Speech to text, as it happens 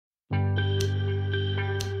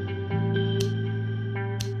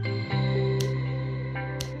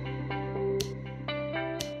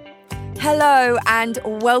Hello and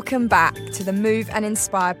welcome back to the Move and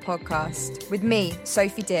Inspire podcast with me,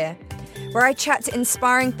 Sophie Deer, where I chat to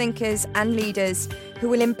inspiring thinkers and leaders who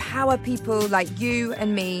will empower people like you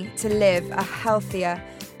and me to live a healthier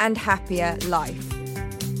and happier life.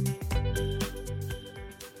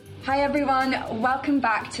 Hi everyone, welcome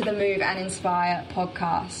back to the Move and Inspire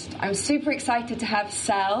podcast. I'm super excited to have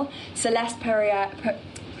Celeste Pereira.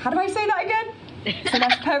 How do I say that again?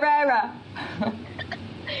 Celeste Pereira.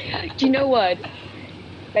 Do you know what?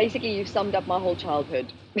 Basically, you've summed up my whole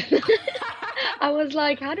childhood. I was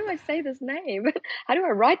like, how do I say this name? How do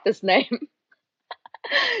I write this name?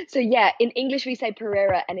 So yeah, in English we say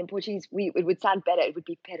Pereira, and in Portuguese it would sound better. It would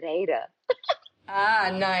be Pereira.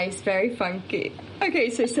 Ah, nice. Very funky. Okay,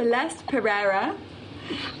 so Celeste Pereira.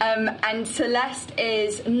 And Celeste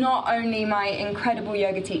is not only my incredible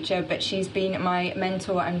yoga teacher, but she's been my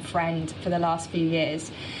mentor and friend for the last few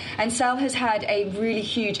years. And Cel has had a really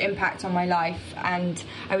huge impact on my life, and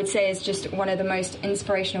I would say is just one of the most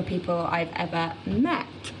inspirational people I've ever met.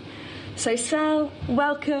 So Cel,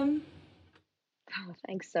 welcome. Oh,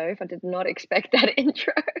 thanks, Soph. I did not expect that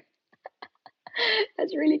intro.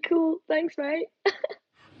 That's really cool. Thanks, mate.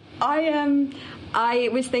 I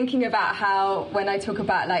was thinking about how when I talk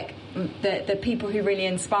about like the people who really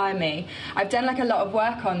inspire me, I've done like a lot of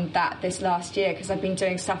work on that this last year because I've been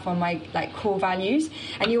doing stuff on my like core values,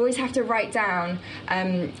 and you always have to write down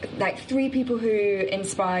like 3 people who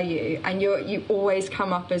inspire you, and you always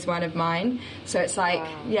come up as one of mine. So it's like,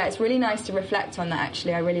 wow. Yeah, it's really nice to reflect on that.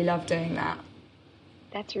 Actually, I really love doing that.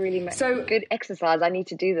 That's really good exercise. I need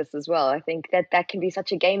to do this as well. I think that can be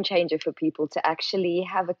such a game changer for people to actually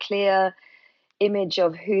have a clear image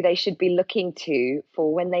of who they should be looking to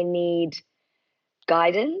for when they need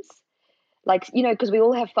guidance. Like, you know, because we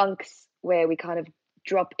all have funks where we kind of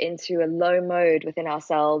drop into a low mode within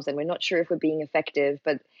ourselves and we're not sure if we're being effective.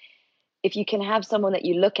 But if you can have someone that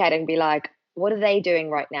you look at and be like, what are they doing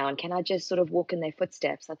right now? And can I just sort of walk in their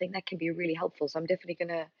footsteps? I think that can be really helpful. So I'm definitely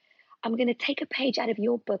I'm going to take a page out of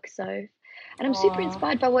your book, Soph. And I'm super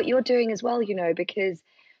inspired by what you're doing as well, you know, because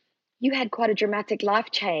you had quite a dramatic life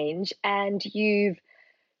change and you've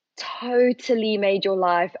totally made your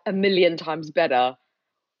life a million times better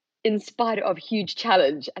in spite of huge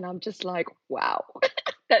challenge. And I'm just like, wow,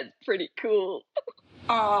 that's pretty cool.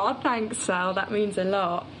 Oh, thanks, Cel. That means a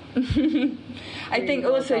lot. I think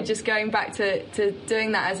also just going back to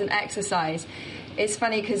doing that as an exercise, it's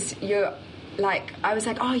funny because you're like, I was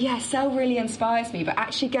like, oh yeah, Cel really inspires me, but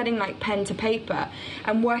actually getting like pen to paper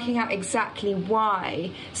and working out exactly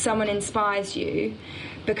why someone inspires you,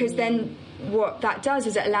 because then what that does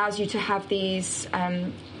is it allows you to have these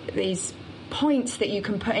points that you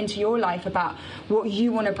can put into your life about what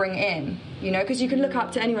you want to bring in, you know, because you can look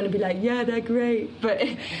up to anyone and be like, yeah, they're great, but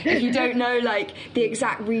if you don't know like the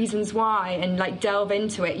exact reasons why and like delve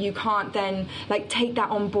into it, you can't then like take that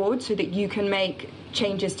on board so that you can make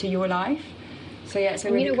changes to your life. So yeah, it's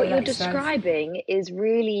a really cool what you're exercise. Describing is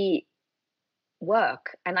really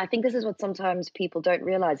work, and I think this is what sometimes people don't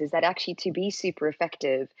realize, is that actually to be super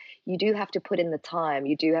effective, you do have to put in the time,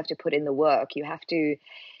 you do have to put in the work, you have to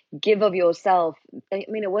give of yourself. I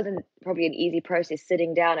mean, it wasn't probably an easy process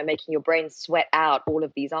sitting down and making your brain sweat out all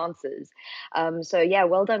of these answers. So yeah,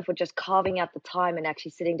 well done for just carving out the time and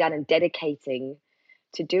actually sitting down and dedicating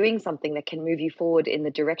to doing something that can move you forward in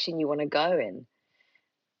the direction you want to go in.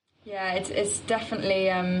 Yeah, it's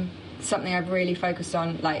definitely something I've really focused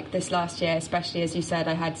on like this last year, especially as you said,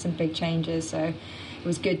 I had some big changes, so it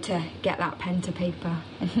was good to get that pen to paper.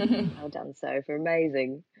 Well done, Soph.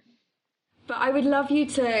 Amazing. But I would love you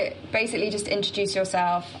to basically just introduce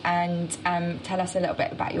yourself and tell us a little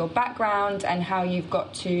bit about your background and how you've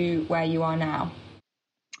got to where you are now.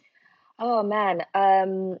 Oh man.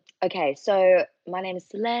 Okay, so my name is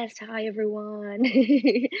Celeste. Hi everyone.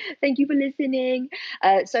 Thank you for listening.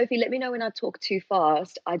 Sophie, let me know when I talk too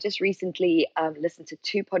fast. I just recently listened to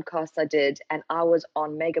 2 podcasts I did, and I was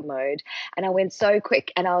on mega mode and I went so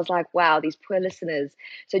quick and I was like, wow, these poor listeners.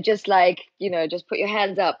 So just like, you know, just put your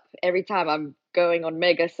hands up every time I'm going on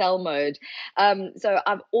mega cell mode. So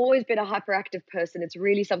I've always been a hyperactive person. It's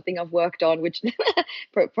really something I've worked on, which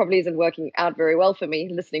probably isn't working out very well for me,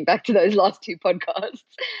 listening back to those last 2 podcasts.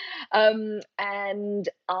 And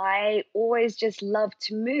I always just love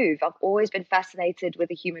to move. I've always been fascinated with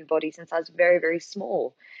the human body since I was very, very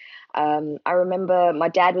small. I remember my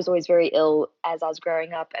dad was always very ill as I was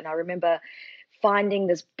growing up, and I remember finding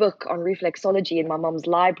this book on reflexology in my mom's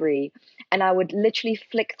library, and I would literally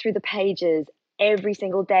flick through the pages every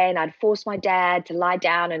single day, and I'd force my dad to lie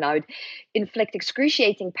down, and I would inflict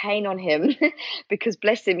excruciating pain on him because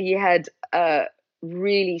bless him, he had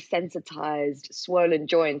really sensitized, swollen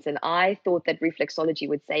joints. And I thought that reflexology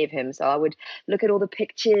would save him. So I would look at all the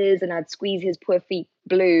pictures and I'd squeeze his poor feet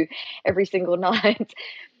blue every single night.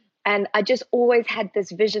 And I just always had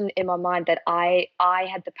this vision in my mind that I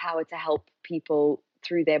had the power to help people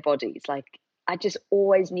through their bodies. Like I just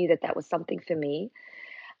always knew that that was something for me.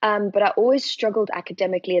 But I always struggled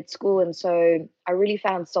academically at school, and so I really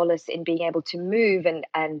found solace in being able to move.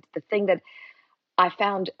 And the thing that I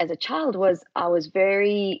found as a child was I was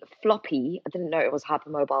very floppy. I didn't know it was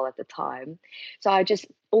hypermobile at the time. So I just,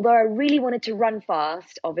 although I really wanted to run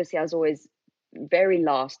fast, obviously I was always very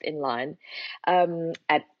last in line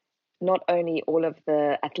at not only all of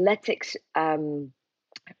the athletics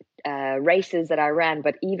races that I ran,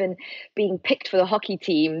 but even being picked for the hockey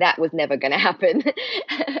team, that was never going to happen.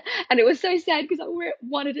 And it was so sad because I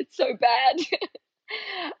wanted it so bad.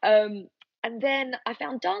 um, and then I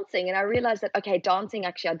found dancing and I realized that, okay, dancing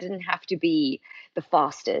actually, I didn't have to be the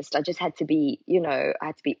fastest. I just had to be, I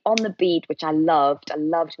had to be on the beat, which I loved. I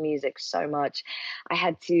loved music so much. I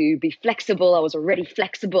had to be flexible. I was already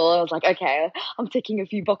flexible. I was like, okay, I'm ticking a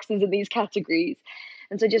few boxes in these categories.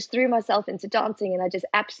 And so just threw myself into dancing and I just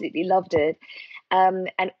absolutely loved it. And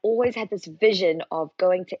always had this vision of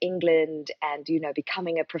going to England and,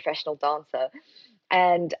 becoming a professional dancer.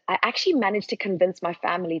 And I actually managed to convince my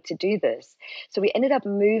family to do this. So we ended up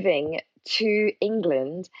moving to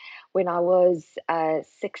England when I was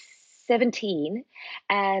 17.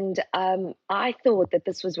 And I thought that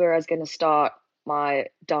this was where I was going to start my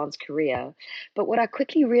dance career. But what I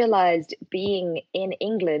quickly realized being in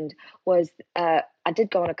England was I did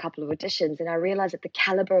go on a couple of auditions and I realized that the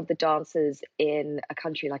caliber of the dancers in a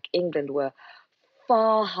country like England were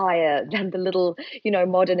far higher than the little,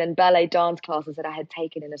 modern and ballet dance classes that I had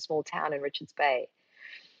taken in a small town in Richards Bay.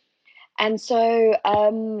 And so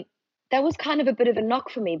that was kind of a bit of a knock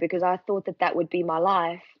for me because I thought that that would be my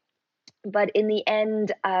life. But in the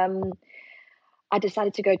end, I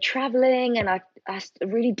decided to go traveling and I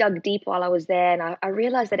really dug deep while I was there. And I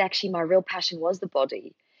realized that actually my real passion was the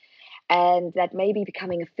body and that maybe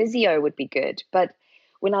becoming a physio would be good. But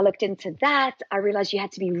when I looked into that, I realized you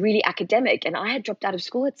had to be really academic. And I had dropped out of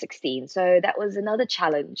school at 16. So that was another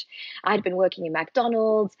challenge. I had been working in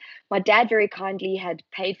McDonald's. My dad very kindly had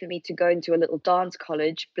paid for me to go into a little dance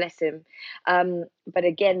college, bless him. But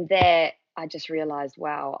again, there, I just realized,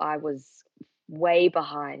 wow, I was way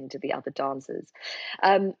behind the other dancers.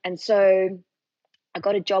 And so I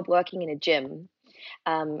got a job working in a gym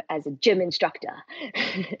as a gym instructor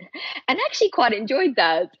and actually quite enjoyed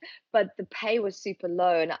that, but the pay was super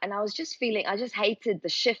low. And I was just feeling, I just hated the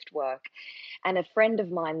shift work. And a friend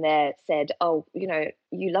of mine there said, oh,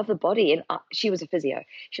 you love the body. And she was a physio.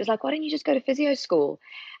 She was like, why don't you just go to physio school?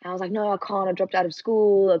 And I was like, no, I can't. I dropped out of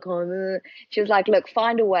school. I can't. She was like, look,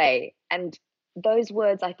 find a way. And those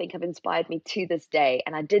words, I think, have inspired me to this day.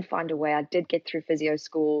 And I did find a way. I did get through physio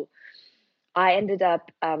school. I ended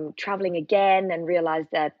up traveling again and realized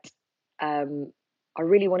that I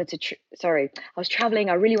really wanted to, I was traveling.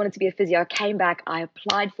 I really wanted to be a physio. I came back. I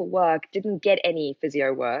applied for work, didn't get any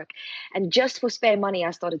physio work. And just for spare money,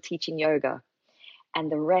 I started teaching yoga.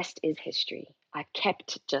 And the rest is history. I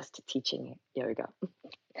kept just teaching yoga.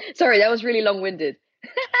 Sorry, that was really long winded.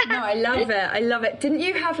 No, I love it. I love it. Didn't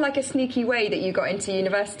you have like a sneaky way that you got into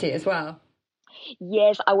university as well?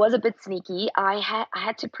 Yes, I was a bit sneaky. I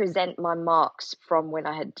had to present my marks from when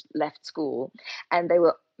I had left school, and they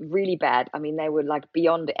were really bad. I mean, they were like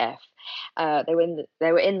beyond F. They were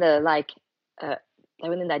in the like they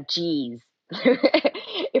were in that G's.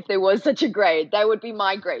 If there was such a grade, that would be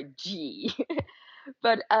my grade, G.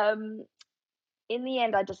 But in the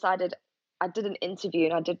end, I decided I did an interview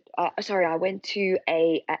and I went to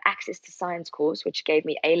a Access to Science course, which gave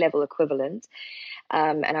me A level equivalent.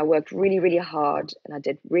 And I worked really, really hard and I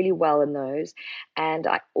did really well in those. And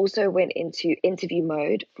I also went into interview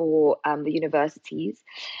mode for the universities.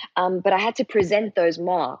 But I had to present those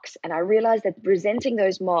marks. And I realized that presenting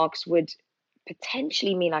those marks would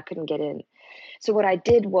potentially mean I couldn't get in. So what I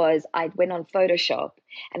did was I went on Photoshop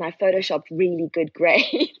and I photoshopped really good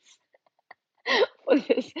grades for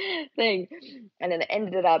this thing. And then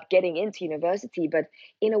ended up getting into university. But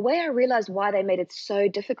in a way, I realized why they made it so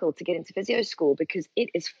difficult to get into physio school because it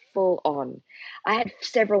is full on. I had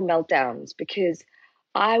several meltdowns because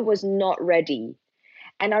I was not ready.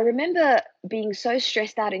 And I remember being so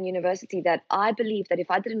stressed out in university that I believed that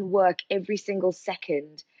if I didn't work every single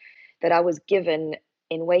second that I was given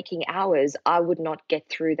in waking hours, I would not get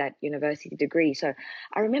through that university degree. So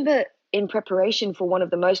I remember in preparation for one of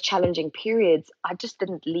the most challenging periods, I just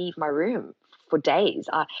didn't leave my room for days.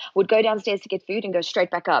 I would go downstairs to get food and go straight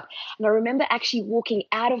back up. And I remember actually walking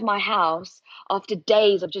out of my house after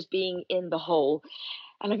days of just being in the hole,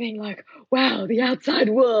 and I'm being like, wow, the outside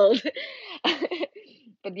world.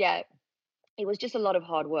 But yeah, it was just a lot of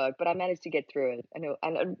hard work, but I managed to get through it, and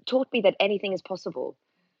it taught me that anything is possible.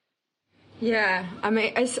 Yeah, I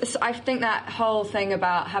mean, I think that whole thing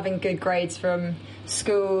about having good grades from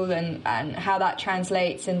school and how that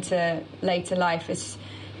translates into later life is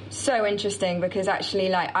so interesting, because actually,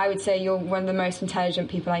 like, I would say you're one of the most intelligent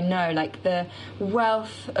people I know. Like, the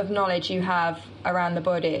wealth of knowledge you have around the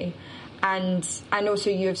body, and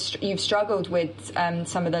also you've struggled with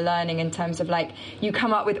some of the learning, in terms of, like, you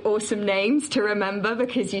come up with awesome names to remember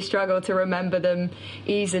because you struggle to remember them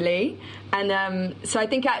easily. And so I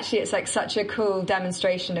think actually it's like such a cool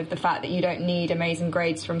demonstration of the fact that you don't need amazing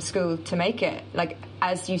grades from school to make it. Like,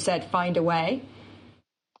 as you said, find a way.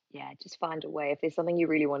 Yeah, just find a way. If there's something you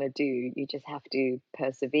really want to do, you just have to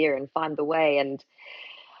persevere and find the way. And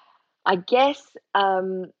I guess,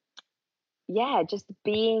 yeah, just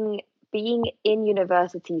being in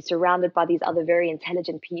university surrounded by these other very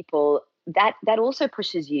intelligent people, that also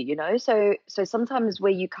pushes you, so sometimes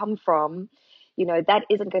where you come from, that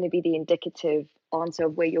isn't going to be the indicative answer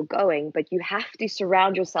of where you're going, but you have to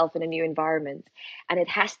surround yourself in a new environment, and you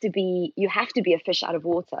have to be a fish out of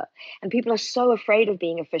water. And people are so afraid of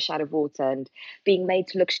being a fish out of water and being made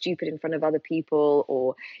to look stupid in front of other people,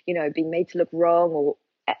 or being made to look wrong. Or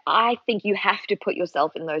I think you have to put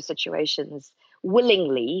yourself in those situations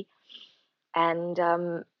willingly, and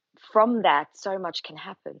from that, so much can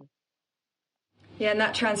happen. Yeah, and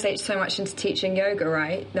that translates so much into teaching yoga,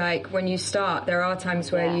 right? Like, when you start, there are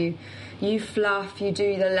times where Yeah. you fluff, you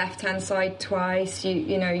do the left hand side twice, you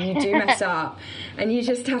do mess up, and you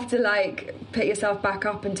just have to, like, pick yourself back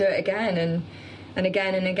up and do it again and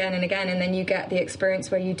again and again and again, and then you get the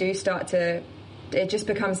experience where you do start to, it just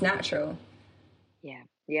becomes natural. Yeah.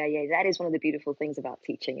 That is one of the beautiful things about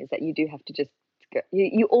teaching, is that you do have to just go.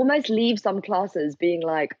 You almost leave some classes being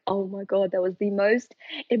like, oh my God, that was the most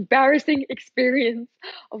embarrassing experience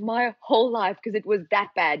of my whole life, because it was that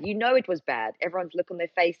bad. It was bad. Everyone's look on their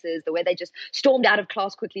faces, the way they just stormed out of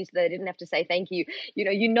class quickly so they didn't have to say thank you.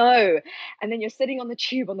 And then you're sitting on the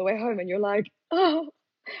tube on the way home and you're like, oh,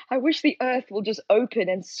 I wish the earth will just open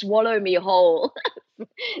and swallow me whole,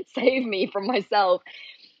 save me from myself.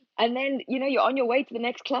 And then, you're on your way to the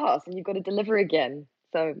next class and you've got to deliver again.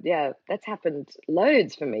 So, yeah, that's happened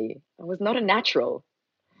loads for me. I was not a natural.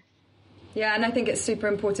 Yeah, and I think it's super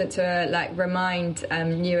important to, like, remind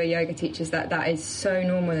newer yoga teachers that is so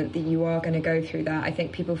normal, that you are going to go through that. I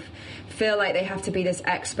think people feel like they have to be this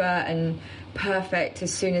expert and perfect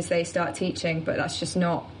as soon as they start teaching, but that's just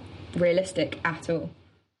not realistic at all.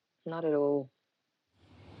 Not at all.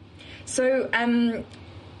 So,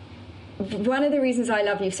 one of the reasons I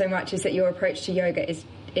love you so much is that your approach to yoga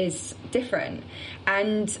is different,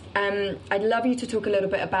 and I'd love you to talk a little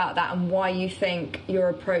bit about that and why you think your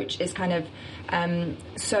approach is kind of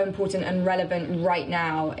so important and relevant right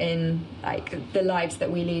now in, like, the lives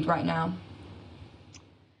that we lead right now.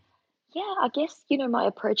 Yeah, I guess, my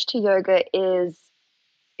approach to yoga is,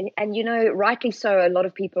 and rightly so, a lot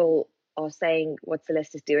of people are saying what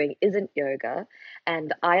Celeste is doing isn't yoga,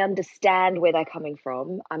 and I understand where they're coming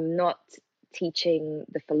from. I'm not teaching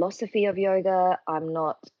the philosophy of yoga. I'm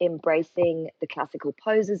not embracing the classical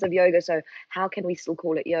poses of yoga. So how can we still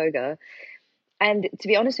call it yoga? And to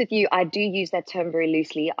be honest with you, I do use that term very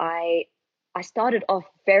loosely. I started off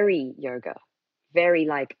very yoga, very,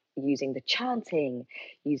 like, using the chanting,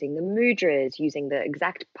 using the mudras, using the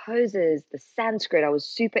exact poses, the Sanskrit. I was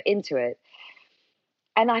super into it.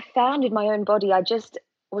 And I found in my own body, I just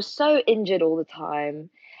was so injured all the time.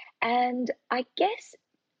 And I guess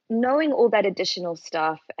knowing all that additional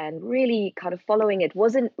stuff and really kind of following it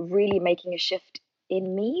wasn't really making a shift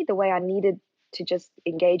in me the way I needed to just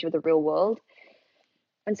engage with the real world.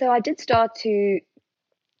 And so I did start to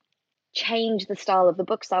change the style of the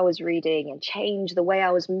books I was reading and change the way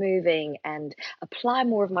I was moving and apply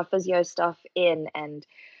more of my physio stuff in. And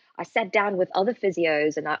I sat down with other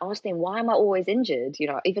physios and I asked them, why am I always injured?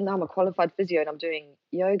 Even though I'm a qualified physio and I'm doing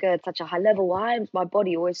yoga at such a high level, why is my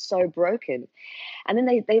body always so broken? And then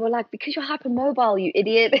they were like, because you're hypermobile, you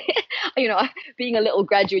idiot. Being a little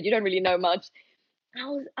graduate, you don't really know much.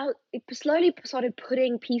 It slowly started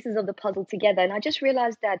putting pieces of the puzzle together. And I just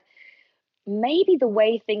realized that maybe the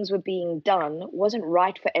way things were being done wasn't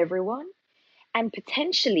right for everyone. And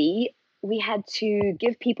potentially we had to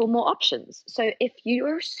give people more options. So if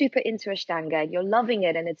you're super into Ashtanga and you're loving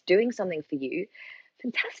it and it's doing something for you,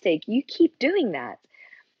 fantastic, you keep doing that.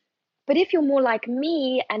 But if you're more like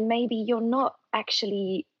me and maybe you're not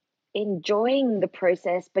actually enjoying the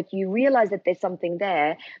process, but you realize that there's something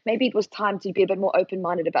there, maybe it was time to be a bit more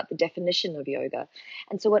open-minded about the definition of yoga.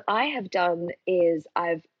 And so what I have done is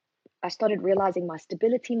I started realizing my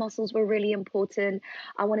stability muscles were really important.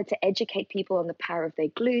 I wanted to educate people on the power of their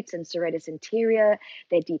glutes and serratus anterior,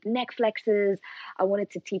 their deep neck flexors. I wanted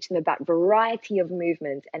to teach them about variety of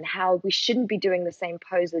movement and how we shouldn't be doing the same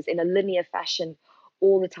poses in a linear fashion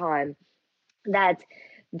all the time. That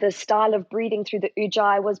the style of breathing through the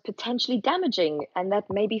ujjayi was potentially damaging, and that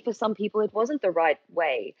maybe for some people it wasn't the right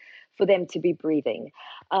way for them to be breathing.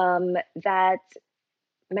 That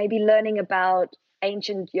maybe learning about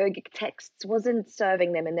ancient yogic texts wasn't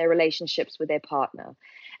serving them in their relationships with their partner.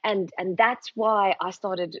 And that's why I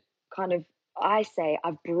started kind of, I say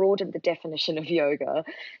I've broadened the definition of yoga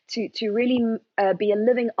to really be a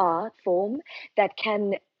living art form that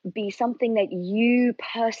can be something that you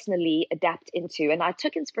personally adapt into. And I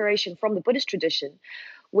took inspiration from the Buddhist tradition,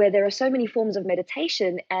 where there are so many forms of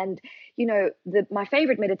meditation. And my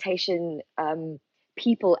favorite meditation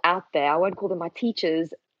people out there, I won't call them my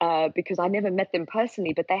teachers because I never met them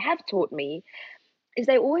personally, but they have taught me, is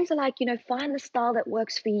they always are like, find the style that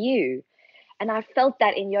works for you. And I felt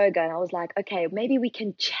that in yoga, and I was like, okay, maybe we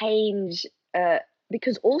can change.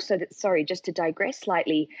 Because also, sorry, just to digress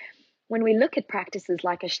slightly, when we look at practices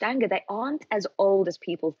like Ashtanga, they aren't as old as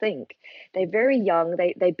people think. They're very young.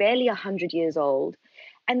 They barely 100 years old,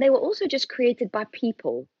 and they were also just created by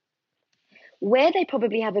people. Where they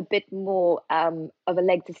probably have a bit more of a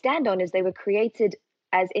leg to stand on is they were created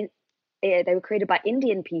they were created by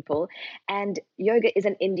Indian people, and yoga is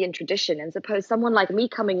an Indian tradition. And suppose someone like me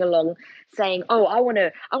coming along saying, "Oh, I want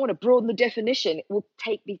to broaden the definition," it will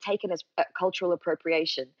be taken as cultural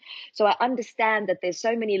appropriation. So I understand that there's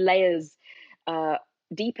so many layers,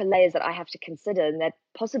 deeper layers that I have to consider, and that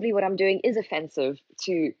possibly what I'm doing is offensive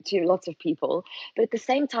to lots of people. But at the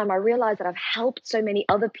same time, I realize that I've helped so many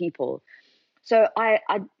other people. So I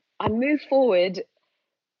move forward,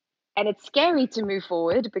 and it's scary to move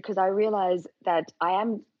forward because I realize that I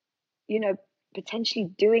am, potentially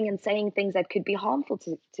doing and saying things that could be harmful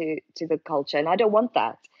to the culture, and I don't want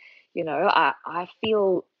that. I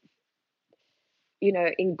feel,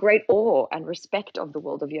 in great awe and respect of the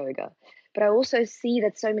world of yoga. But I also see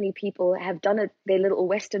that so many people have done it, their little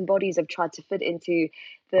Western bodies have tried to fit into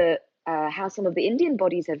the how some of the Indian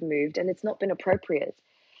bodies have moved, and it's not been appropriate.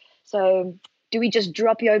 So do we just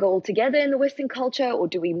drop yoga altogether in the Western culture, or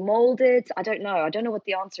do we mold it? I don't know. I don't know what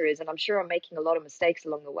the answer is, and I'm sure I'm making a lot of mistakes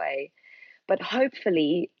along the way. But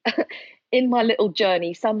hopefully, in my little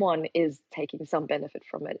journey, someone is taking some benefit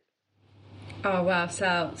from it. Oh wow,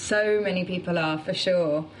 so many people are, for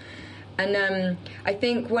sure. And I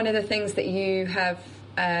think one of the things that you have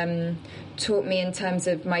taught me in terms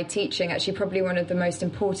of my teaching, actually probably one of the most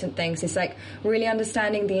important things, is like really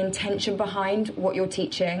understanding the intention behind what you're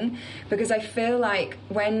teaching. Because I feel like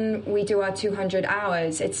when we do our 200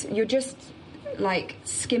 hours, you're just like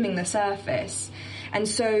skimming the surface. And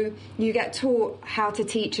so you get taught how to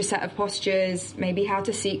teach a set of postures, maybe how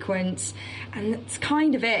to sequence, and that's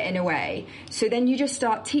kind of it in a way. So then you just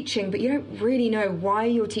start teaching, but you don't really know why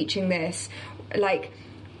you're teaching this. Like,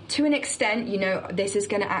 to an extent, this is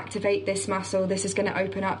going to activate this muscle, this is going to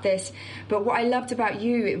open up this. But what I loved about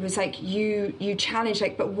you, it was like you challenged,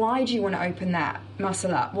 like, but why do you want to open that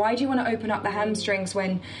muscle up? Why do you want to open up the hamstrings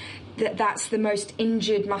when that's the most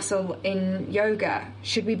injured muscle in yoga?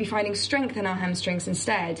 Should we be finding strength in our hamstrings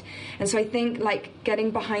instead? And so I think like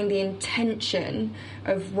getting behind the intention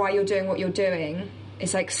of why you're doing what you're doing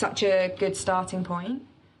is like such a good starting point.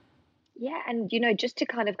 Yeah, and just to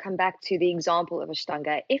kind of come back to the example of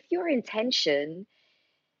Ashtanga, if your intention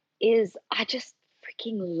is, I just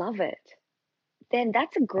freaking love it, then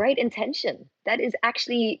that's a great intention. That is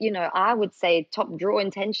actually, I would say top draw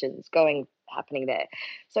intentions happening there.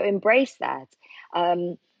 So embrace that.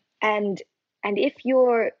 And if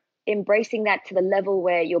you're embracing that to the level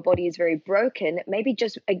where your body is very broken, maybe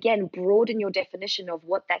just again broaden your definition of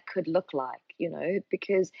what that could look like,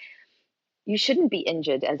 because you shouldn't be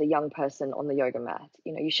injured as a young person on the yoga mat.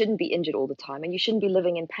 You shouldn't be injured all the time, and you shouldn't be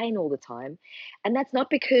living in pain all the time. And that's not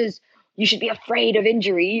because you should be afraid of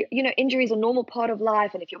injury. Injury is a normal part of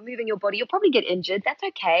life. And if you're moving your body, you'll probably get injured. That's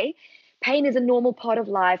okay. Pain is a normal part of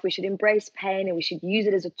life. We should embrace pain, and we should use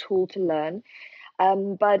it as a tool to learn.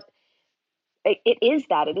 But it is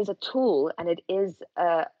a tool, and it is,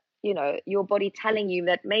 your body telling you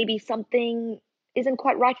that maybe something isn't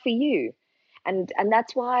quite right for you. And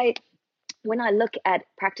that's why when I look at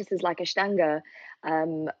practices like Ashtanga,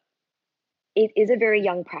 it is a very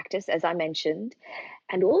young practice, as I mentioned.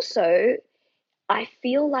 And also, I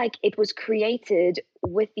feel like it was created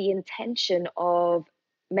with the intention of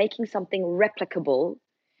making something replicable,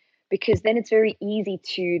 because then it's very easy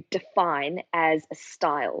to define as a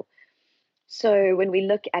style. So when we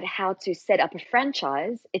look at how to set up a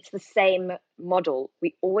franchise, it's the same model.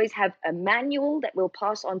 We always have a manual that we'll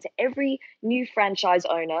pass on to every new franchise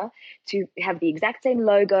owner to have the exact same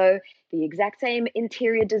logo, the exact same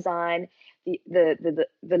interior design, the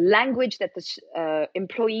language that the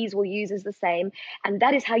employees will use is the same. And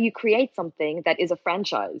that is how you create something that is a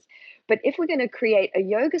franchise. But if we're going to create a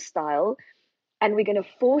yoga style, and we're going to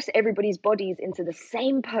force everybody's bodies into the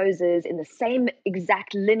same poses in the same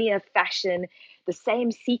exact linear fashion, the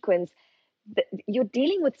same sequence, you're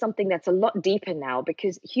dealing with something that's a lot deeper now,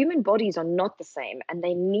 because human bodies are not the same and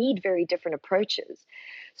they need very different approaches.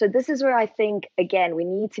 So this is where I think, again, we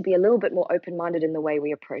need to be a little bit more open-minded in the way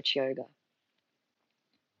we approach yoga.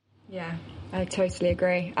 Yeah, I totally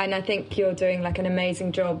agree. And I think you're doing like an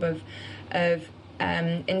amazing job of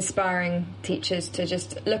inspiring teachers to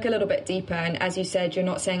just look a little bit deeper. And as you said, you're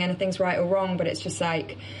not saying anything's right or wrong, but it's just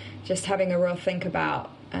like just having a real think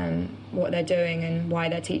about what they're doing and why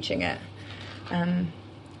they're teaching it. How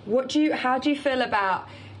do you feel about,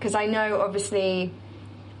 because I know obviously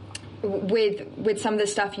with some of the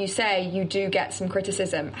stuff you say, you do get some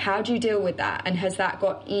criticism. How do you deal with that? And has that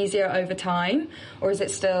got easier over time, or is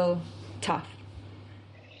it still tough?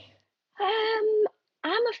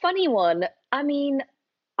 I'm a funny one. I mean,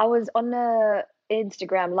 I was on a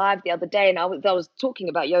Instagram live the other day, and I was talking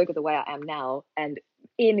about yoga the way I am now, and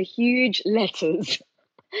in huge letters,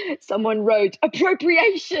 someone wrote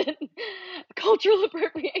appropriation, cultural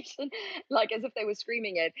appropriation, like as if they were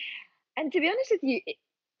screaming it. And to be honest with you,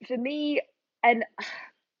 for me, and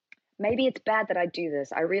maybe it's bad that I do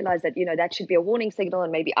this. I realize that, that should be a warning signal,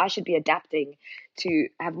 and maybe I should be adapting to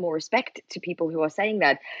have more respect to people who are saying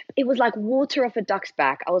that. It was like water off a duck's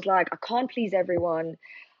back. I was like, I can't please everyone.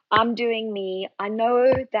 I'm doing me. I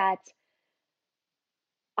know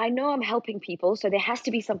I'm helping people, so there has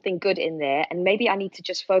to be something good in there, and maybe I need to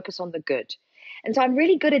just focus on the good. And so I'm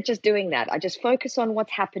really good at just doing that. I just focus on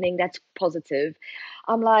what's happening that's positive.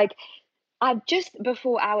 I'm like, I've just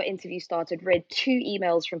before our interview started read 2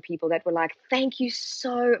 emails from people that were like, thank you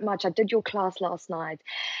so much. I did your class last night.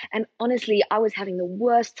 And honestly, I was having the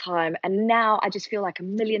worst time. And now I just feel like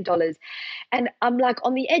 $1,000,000. And I'm like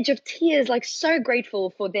on the edge of tears, like so grateful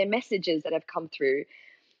for their messages that have come through.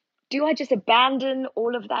 Do I just abandon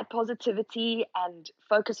all of that positivity and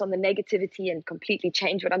focus on the negativity and completely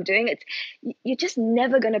change what I'm doing? You're just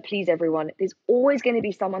never going to please everyone. There's always going to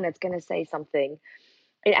be someone that's going to say something.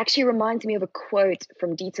 It actually reminds me of a quote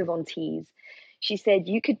from Dita Von Teese. She said,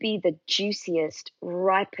 you could be the juiciest,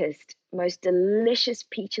 ripest, most delicious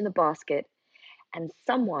peach in the basket, and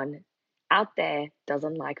someone out there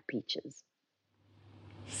doesn't like peaches.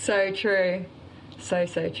 So true. So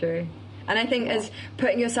true. And I think as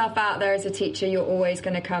putting yourself out there as a teacher, you're always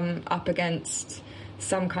going to come up against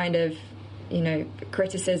some kind of,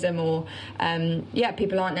 criticism or,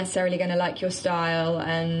 people aren't necessarily going to like your style.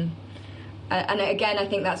 And again, I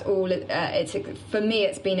think that's all. For me,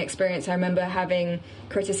 it's been experience. I remember having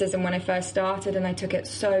criticism when I first started, and I took it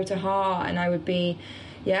so to heart, and I would be,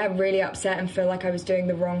 really upset and feel like I was doing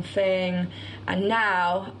the wrong thing. And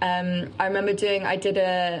now, I remember I did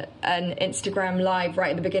an Instagram live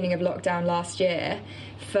right at the beginning of lockdown last year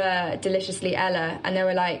for Deliciously Ella, and there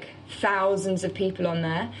were like thousands of people on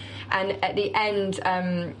there. And at the end,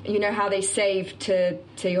 you know how they save to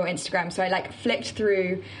your Instagram. So I like flicked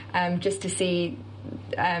through just to see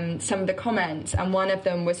some of the comments, and one of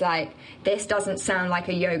them was like, this doesn't sound like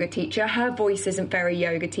a yoga teacher. Her voice isn't very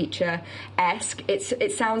yoga teacher-esque.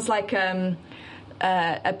 It sounds like a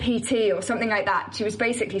PT or something like that. She was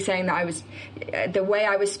basically saying that the way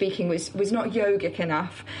I was speaking was not yogic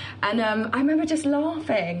enough. And I remember just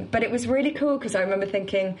laughing, but it was really cool because I remember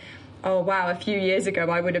thinking, oh wow, a few years ago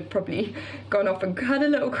I would have probably gone off and had a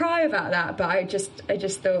little cry about that, but I just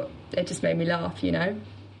thought it just made me laugh,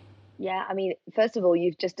 Yeah, I mean, first of all,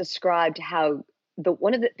 you've just described how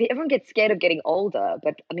everyone gets scared of getting older,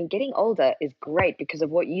 but I mean, getting older is great because of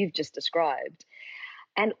what you've just described.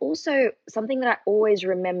 And also, something that I always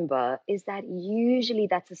remember is that usually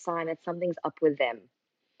that's a sign that something's up with them.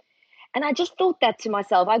 And I just thought that to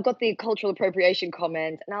myself. I got the cultural appropriation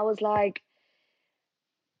comment, and I was like,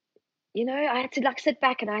 I had to like sit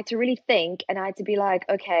back and I had to really think, and I had to be like,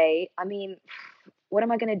 okay, I mean, what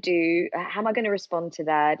am I going to do? How am I going to respond to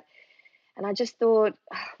that? And I just thought,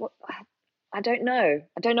 I don't know.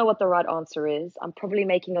 I don't know what the right answer is. I'm probably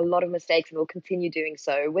making a lot of mistakes and will continue doing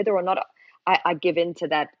so, whether or not I give in to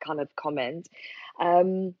that kind of comment.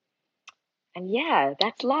 And yeah,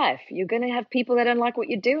 that's life. You're going to have people that don't like what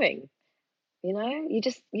you're doing. You know, you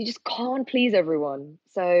just can't please everyone.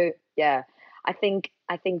 So yeah, I think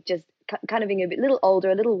just kind of being a little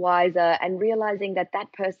older, a little wiser, and realizing that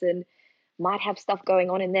that person might have stuff going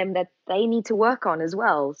on in them that they need to work on as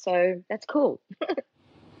well. So that's cool.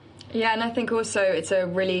 Yeah, and I think also it's a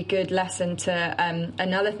really good lesson to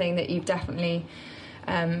another thing that you've definitely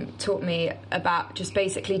taught me about, just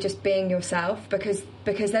basically just being yourself, because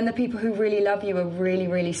then the people who really love you are really,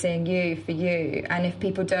 really seeing you for you, and if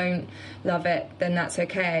people don't love it, then that's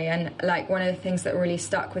okay. And like one of the things that really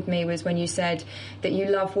stuck with me was when you said that you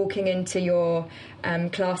love walking into your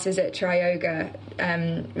classes at Tryoga,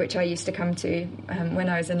 which I used to come to when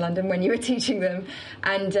I was in London when you were teaching them,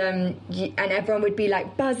 and everyone would be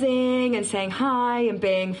like buzzing and saying hi and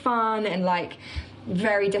being fun, and like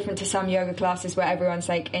very different to some yoga classes where everyone's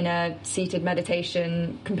like in a seated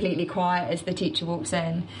meditation, completely quiet as the teacher walks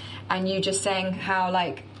in. And you just saying how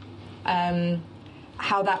like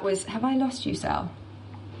how that was. Have I lost you, Sal?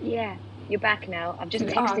 Yeah, you're back now. I've just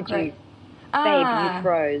texted you. Ah, Babe, you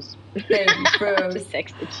froze. Babe, you froze. Just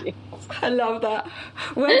texted you. I love that.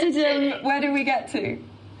 Where did we get to?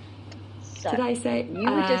 So, did I say? You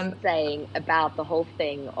were just saying about the whole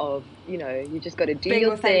thing of, you just got to do being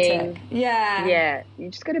your authentic. thing. Yeah. Yeah. You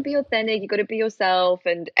just got to be authentic. You got to be yourself.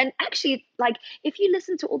 And actually, like, if you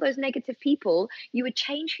listen to all those negative people, you would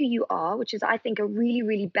change who you are, which is, I think, a really,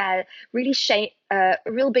 really bad, really a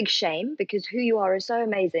real big shame, because who you are is so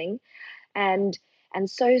amazing and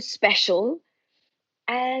so special.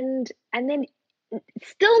 And then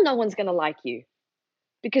still no one's going to like you.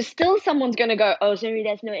 Because still someone's going to go, oh, sorry,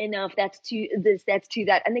 that's not enough. That's too this, that's too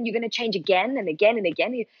that. And then you're going to change again and again and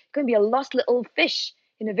again. You're going to be a lost little fish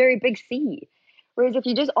in a very big sea. Whereas if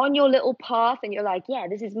you're just on your little path and you're like, yeah,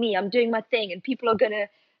 this is me, I'm doing my thing, and people aren't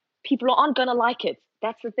going to like it.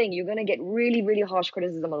 That's the thing. You're going to get really, really harsh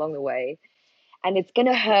criticism along the way. And it's going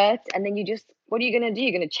to hurt. And then what are you going to do?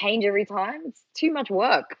 You're going to change every time? It's too much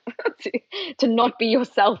work. to not be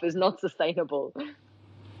yourself is not sustainable.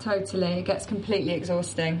 Totally, it gets completely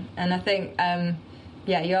exhausting, and I think,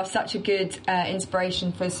 you are such a good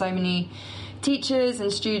inspiration for so many teachers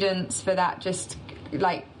and students for that. Just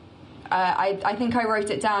like, I think I wrote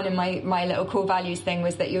it down in my little core values thing,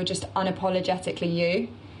 was that you're just unapologetically you,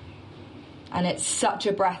 and it's such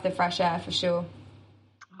a breath of fresh air for sure.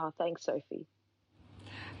 Oh, thanks, Sophie.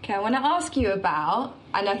 Okay, I want to ask you about,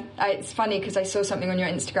 and it's funny because I saw something on your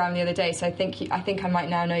Instagram the other day, so I think I might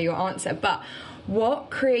now know your answer, but what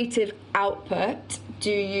creative output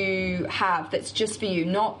do you have that's just for you,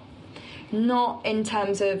 not in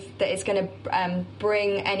terms of that it's going to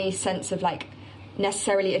bring any sense of like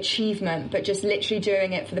necessarily achievement, but just literally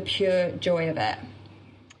doing it for the pure joy of it?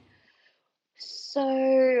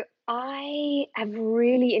 So I have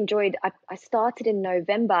really enjoyed, I started in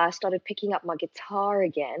November. I started picking up my guitar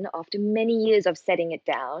again after many years of setting it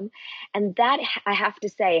down, and that, I have to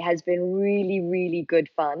say, has been really, really good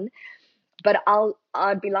fun. But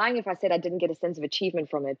I'd be lying if I said I didn't get a sense of achievement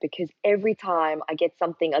from it, because every time I get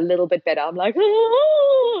something a little bit better, I'm like,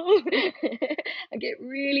 oh! I get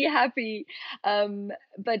really happy.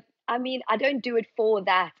 But I mean, I don't do it for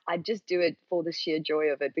that. I just do it for the sheer joy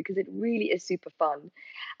of it, because it really is super fun.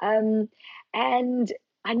 And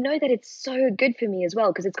I know that it's so good for me as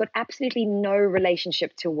well, because it's got absolutely no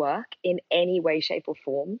relationship to work in any way, shape, or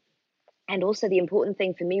form. And also, the important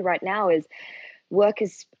thing for me right now is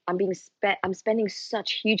I'm spending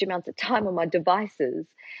such huge amounts of time on my devices.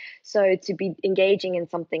 So to be engaging in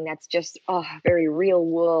something that's just very real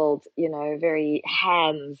world, very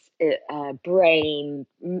hands, brain,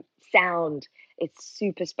 sound, it's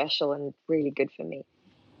super special and really good for me.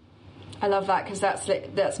 I love that, because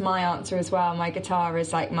that's my answer as well. My guitar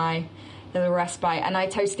is like my little respite, and I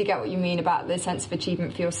totally get what you mean about the sense of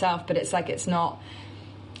achievement for yourself, but it's like it's not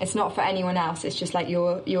for anyone else. It's just like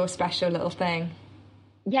your special little thing.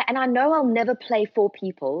 Yeah, and I know I'll never play for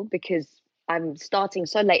people, because I'm starting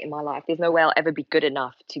so late in my life. There's no way I'll ever be good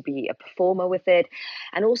enough to be a performer with it.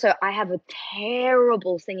 And also, I have a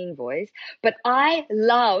terrible singing voice, but I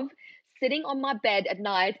love sitting on my bed at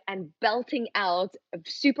night and belting out a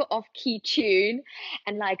super off-key tune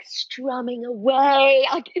and like strumming away.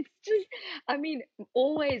 Like, it's just, I mean,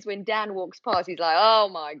 always when Dan walks past, he's like, oh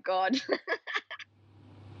my God.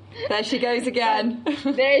 There she goes again.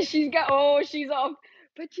 There she's she's off.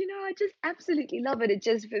 But I just absolutely love it. It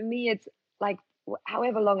just, for me, it's like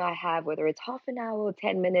however long I have, whether it's half an hour or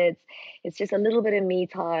 10 minutes, it's just a little bit of me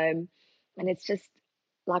time. And it's just,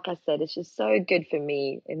 like I said, it's just so good for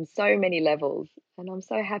me in so many levels. And I'm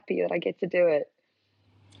so happy that I get to do it.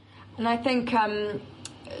 And I think kind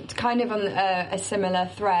of on a similar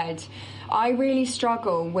thread, I really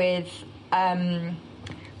struggle with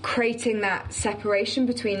creating that separation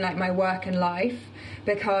between like my work and life,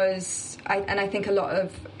 because I think a lot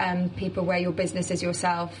of people where your business is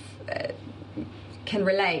yourself can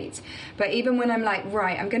relate. But even when I'm like,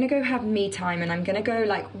 right, I'm going to go have me time and I'm going to go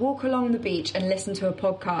like walk along the beach and listen to a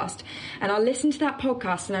podcast, and I'll listen to that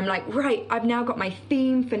podcast and I'm like, right, I've now got my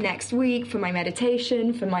theme for next week, for my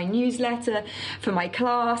meditation, for my newsletter, for my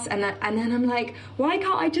class, and then I'm like, why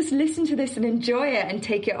can't I just listen to this and enjoy it and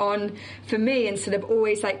take it on for me instead of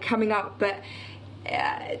always like coming up? But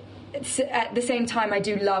at the same time, I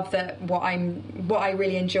do love that what I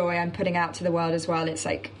really enjoy, I'm putting out to the world as well. It's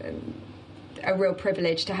like a real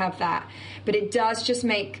privilege to have that, but it does just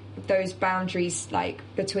make those boundaries like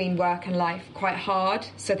between work and life quite hard.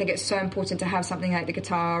 So I think it's so important to have something like the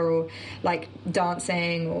guitar or like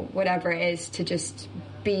dancing or whatever it is to just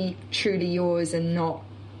be truly yours and not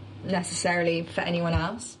necessarily for anyone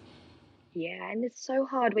else. Yeah, and it's so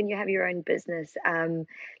hard when you have your own business,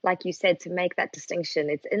 like you said, to make that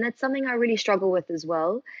distinction. And that's something I really struggle with as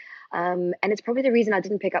well. And it's probably the reason I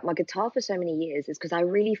didn't pick up my guitar for so many years, is because I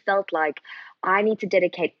really felt like I need to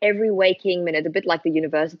dedicate every waking minute, a bit like the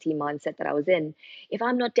university mindset that I was in. If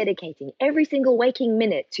I'm not dedicating every single waking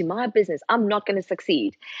minute to my business, I'm not going to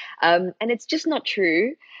succeed. And it's just not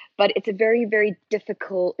true. But it's very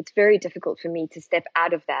difficult for me to step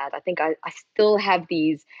out of that. I think I still have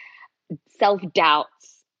these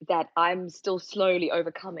self-doubts that I'm still slowly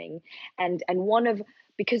overcoming. And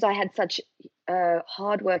because I had such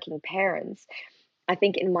hardworking parents, I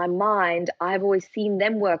think in my mind, I've always seen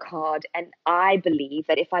them work hard. And I believe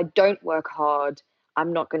that if I don't work hard,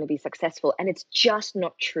 I'm not going to be successful. And it's just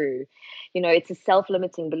not true. It's a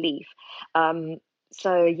self-limiting belief.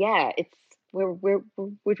 So yeah, we're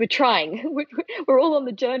trying. We're all on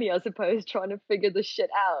the journey, I suppose, trying to figure this shit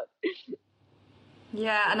out.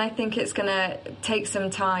 Yeah, and I think it's going to take some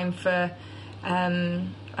time for,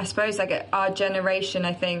 I suppose, like our generation,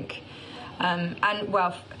 I think. And,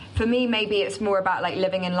 well, for me, maybe it's more about, like,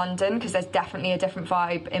 living in London, because there's definitely a different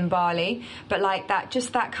vibe in Bali. But, like,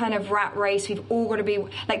 that kind of rat race, we've all got to be...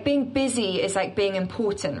 Like, being busy is, like, being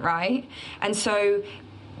important, right? And so...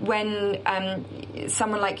 when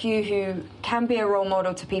someone like you, who can be a role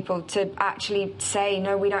model to people, to actually say,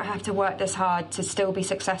 no, we don't have to work this hard to still be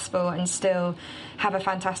successful and still have a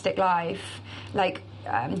fantastic life. Like,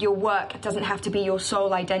 your work doesn't have to be your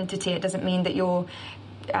sole identity. It doesn't mean that you're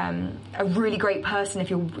a really great person if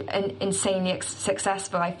you're insanely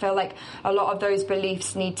successful. I feel like a lot of those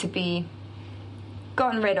beliefs need to be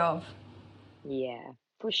gotten rid of. Yeah,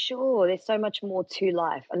 for sure. There's so much more to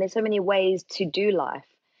life, and there's so many ways to do life.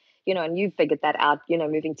 And you've figured that out,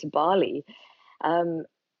 moving to Bali.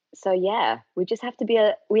 So yeah, we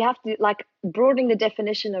have to like broadening the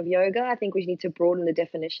definition of yoga. I think we need to broaden the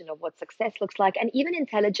definition of what success looks like, and even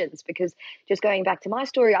intelligence, because just going back to my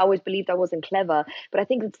story, I always believed I wasn't clever, but I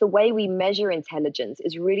think it's the way we measure intelligence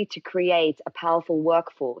is really to create a powerful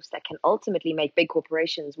workforce that can ultimately make big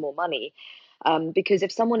corporations more money. Because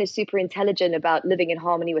if someone is super intelligent about living in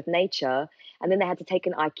harmony with nature, and then they had to take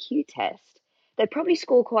an IQ test, they'd probably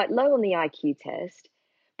score quite low on the IQ test.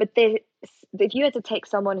 But if you had to take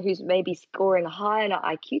someone who's maybe scoring high on an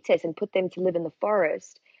IQ test and put them to live in the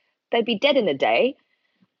forest, they'd be dead in a day,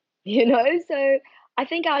 So I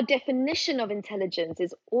think our definition of intelligence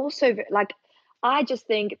is also like, I just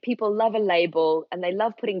think people love a label and they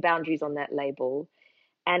love putting boundaries on that label.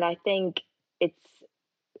 And I think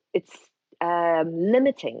it's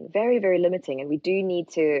limiting, very, very limiting. And we do need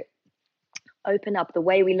to open up the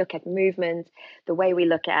way we look at movement, the way we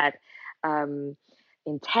look at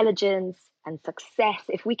intelligence and success.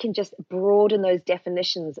 If we can just broaden those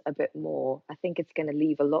definitions a bit more, I think it's going to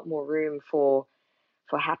leave a lot more room for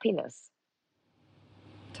happiness.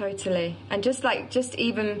 Totally. And just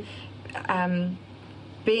even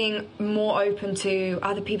being more open to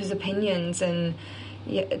other people's opinions, and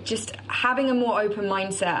just having a more open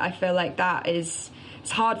mindset. I feel like it's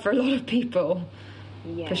hard for a lot of people.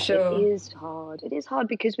 Yeah, for sure. It is hard. It is hard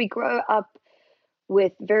because we grow up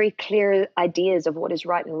with very clear ideas of what is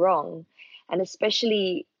right and wrong. And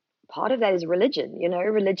especially part of that is religion.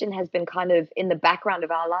 Religion has been kind of in the background of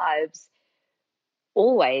our lives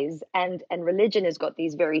always. And religion has got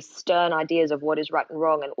these very stern ideas of what is right and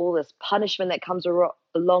wrong, and all this punishment that comes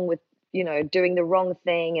along with, doing the wrong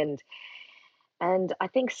thing. And I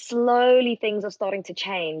think slowly things are starting to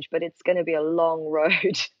change, but it's going to be a long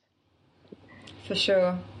road. For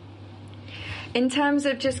sure. In terms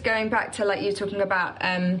of just going back to, like, you talking about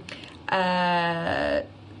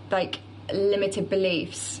like limited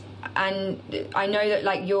beliefs, and I know that,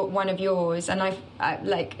 like, you're one of yours, and I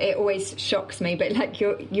like, it always shocks me, but like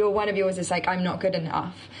you're one of yours is like, I'm not good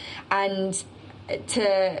enough. And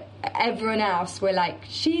to everyone else, we're like,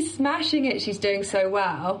 she's smashing it, she's doing so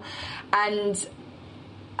well. And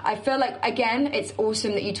I feel like, again, it's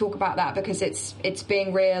awesome that you talk about that, because it's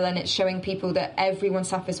being real, and it's showing people that everyone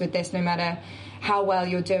suffers with this, no matter how well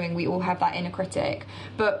you're doing. We all have that inner critic.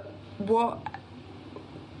 But what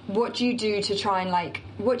do you do to try and, like,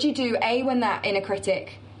 what do you do, A, when that inner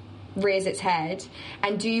critic rears its head,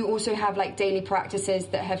 and do you also have, like, daily practices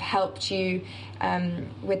that have helped you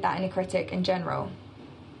with that inner critic in general?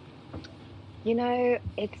 You know,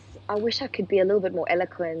 I wish I could be a little bit more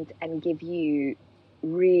eloquent and give you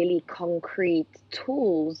really concrete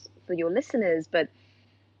tools for your listeners, but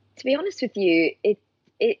to be honest with you,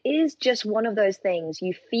 it is just one of those things.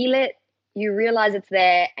 You feel it, you realize it's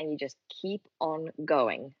there, and you just keep on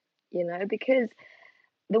going, you know, because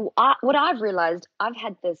what I've realized, I've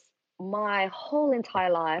had this my whole entire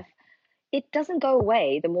life. It doesn't go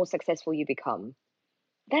away the more successful you become.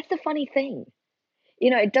 That's the funny thing. You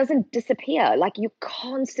know, it doesn't disappear. Like, you're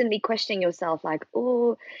constantly questioning yourself, like,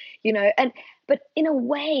 oh, you know, but in a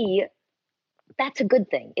way, that's a good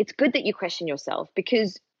thing. It's good that you question yourself,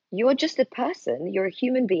 because you're just a person, you're a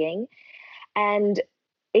human being, and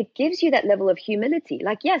it gives you that level of humility.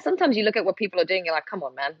 Like, yeah, sometimes you look at what people are doing, you're like, come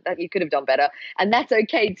on, man, that you could have done better. And that's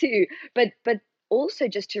okay too. But also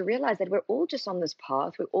just to realize that we're all just on this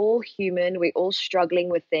path. We're all human. We're all struggling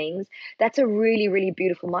with things. That's a really, really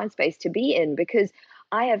beautiful mind space to be in, because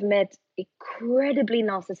I have met incredibly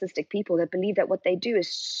narcissistic people that believe that what they do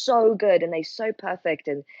is so good and they're so perfect,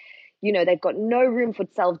 and, you know, they've got no room for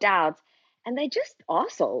self-doubt, and they're just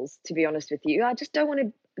assholes, to be honest with you. I just don't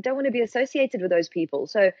want to be associated with those people.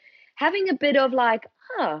 So having a bit of like,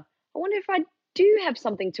 I wonder if I do have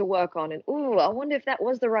something to work on, and I wonder if that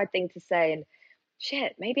was the right thing to say, and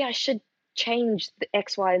shit, maybe I should change the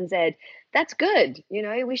X, Y, and Z. That's good. You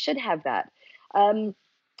know, we should have that.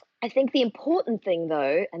 I think the important thing,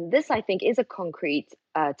 though, and this I think is a concrete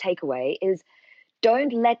takeaway, is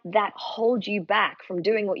don't let that hold you back from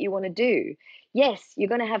doing what you want to do. Yes, you're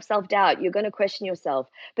going to have self-doubt. You're going to question yourself.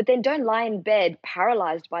 But then don't lie in bed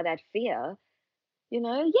paralyzed by that fear. You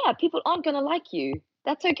know, yeah, people aren't going to like you.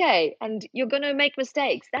 That's okay. And you're going to make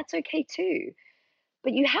mistakes. That's okay too.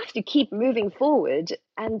 But you have to keep moving forward.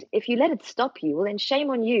 And if you let it stop you, well, then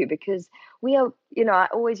shame on you, because we are, you know, I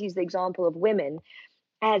always use the example of women.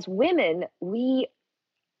 As women, we,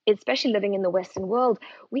 especially living in the Western world,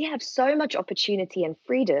 we have so much opportunity and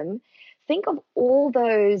freedom. Think of all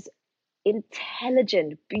those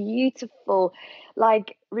intelligent, beautiful,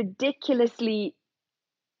 like ridiculously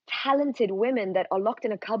talented women that are locked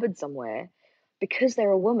in a cupboard somewhere because they're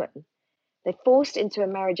a woman. They're forced into a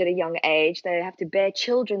marriage at a young age. They have to bear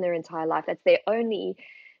children their entire life.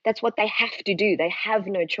 That's what they have to do. They have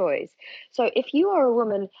no choice. So if you are a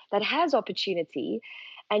woman that has opportunity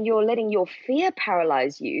and you're letting your fear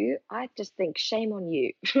paralyze you, I just think shame on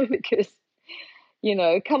you because, you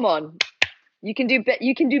know, come on, you can do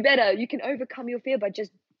you can do better. You can overcome your fear by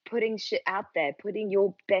just putting shit out there, putting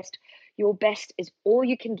your best. Your best is all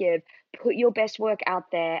you can give. Put your best work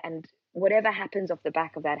out there, and whatever happens off the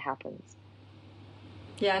back of that happens.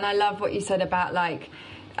 Yeah, and I love what you said about, like,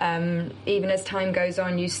 even as time goes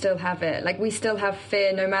on, you still have it. Like, we still have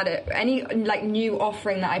fear no matter any, like, new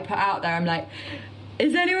offering that I put out there. I'm like,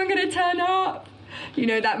 is anyone going to turn up? You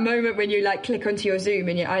know, that moment when you, like, click onto your Zoom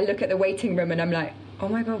and I look at the waiting room and I'm like, oh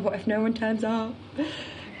my God, what if no one turns up?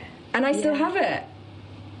 And I still have it.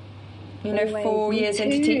 You know, always. 4 years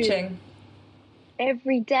into teaching.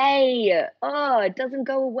 Every day. Oh, it doesn't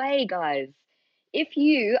go away, guys. If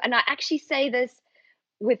you, and I actually say this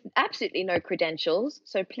with absolutely no credentials,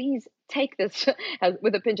 so please take this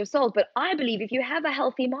with a pinch of salt, but I believe if you have a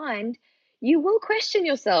healthy mind, you will question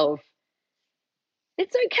yourself.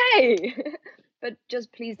 It's okay. But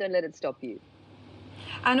just please don't let it stop you.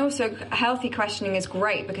 And also, healthy questioning is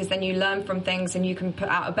great because then you learn from things and you can put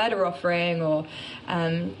out a better offering, or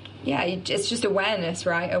it's just awareness,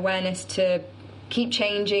 right? Awareness to keep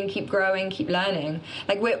changing, keep growing, keep learning.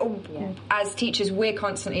 Like, as teachers, we're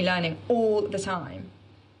constantly learning all the time.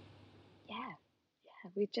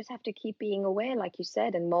 We just have to keep being aware, like you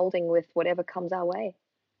said, and molding with whatever comes our way.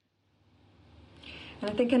 And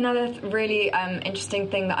I think another really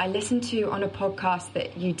interesting thing that I listened to on a podcast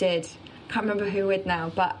that you did, can't remember who with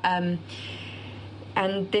now, but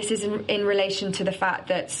and this is in relation to the fact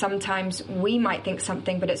that sometimes we might think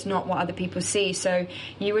something, but it's not what other people see. So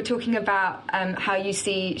you were talking about how you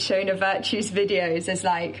see Shona Virtue's videos as,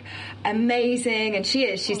 like, amazing, and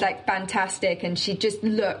she's like fantastic, and she just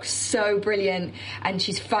looks so brilliant, and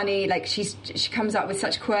she's funny, like she comes up with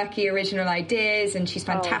such quirky original ideas, and she's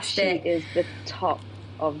fantastic. She is the top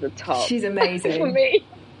of the top. She's amazing. For me.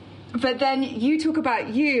 But then you talk about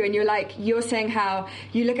you, and you're saying how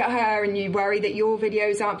you look at her and you worry that your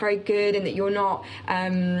videos aren't very good and that you're not.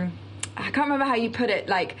 I can't remember how you put it,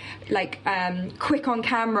 quick on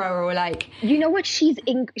camera, or like. You know what? She's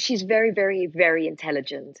very, very, very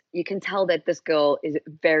intelligent. You can tell that this girl is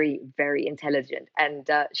very, very intelligent, and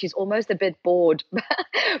she's almost a bit bored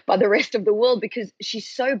by the rest of the world because she's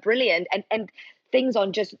so brilliant, and things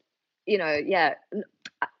on just, yeah.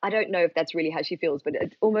 I don't know if that's really how she feels, but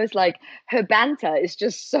it's almost like her banter is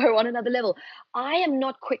just so on another level. I am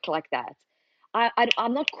not quick like that.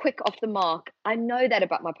 I'm not quick off the mark. I know that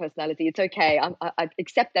about my personality. It's okay. I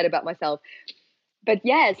accept that about myself. But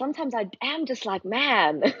yeah, sometimes I am just like,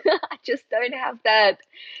 man, I just don't have that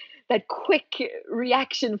quick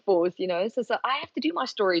reaction force, So I have to do my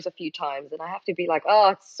stories a few times, and I have to be like,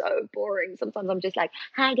 oh, it's so boring. Sometimes I'm just like,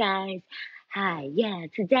 hi guys, hi, yeah,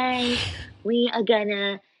 today we are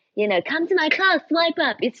gonna, come to my class, swipe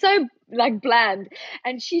up. It's so like bland,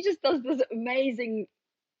 and she just does this amazing.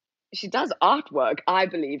 She does artwork, I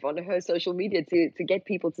believe, on her social media to get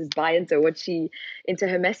people to buy into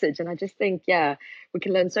her message. And I just think, yeah, we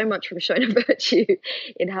can learn so much from Shona Virtue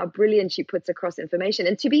in how brilliant she puts across information.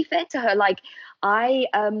 And to be fair to her, like I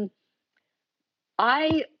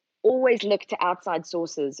always look to outside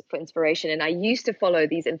sources for inspiration. And I used to follow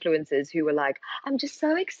these influencers who were like, I'm just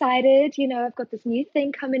so excited. I've got this new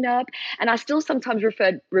thing coming up. And I still sometimes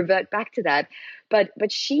revert back to that.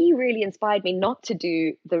 But she really inspired me not to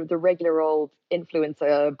do the regular old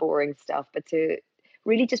influencer boring stuff, but to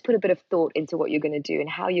really just put a bit of thought into what you're going to do and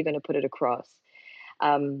how you're going to put it across.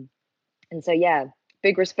 And so, yeah,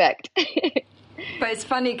 big respect. But it's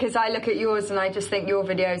funny because I look at yours and I just think your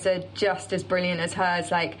videos are just as brilliant as hers.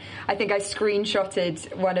 Like, I think I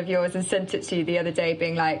screenshotted one of yours and sent it to you the other day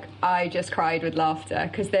being like, I just cried with laughter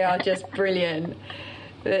because they are just brilliant.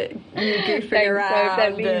 You goofing around.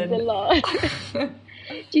 That means a lot.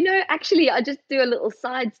 Actually, I just do a little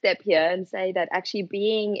sidestep here and say that actually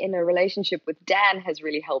being in a relationship with Dan has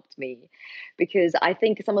really helped me, because I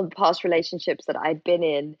think some of the past relationships that I'd been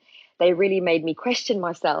in, they really made me question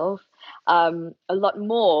myself a lot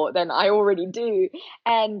more than I already do.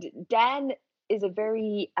 And Dan is a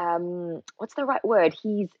very, what's the right word?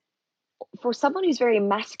 He's, for someone who's very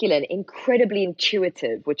masculine, incredibly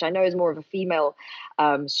intuitive, which I know is more of a female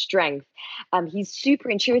strength. He's super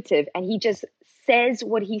intuitive, and he just says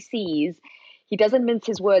what he sees. He doesn't mince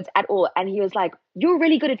his words at all. And he was like, you're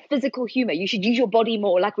really good at physical humor. You should use your body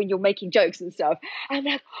more, like when you're making jokes and stuff. I'm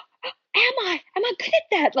like, am I good at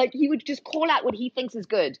that? Like, he would just call out what he thinks is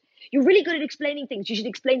good. You're really good at explaining things. You should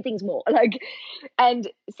explain things more. And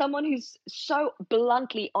someone who's so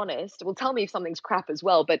bluntly honest will tell me if something's crap as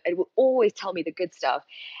well, but it will always tell me the good stuff.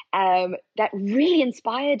 That really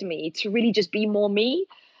inspired me to really just be more me.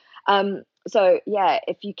 So yeah,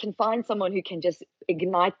 if you can find someone who can just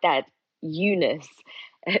ignite that you-ness,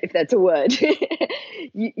 if that's a word,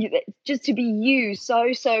 just to be you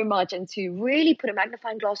so much, and to really put a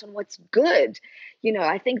magnifying glass on what's good,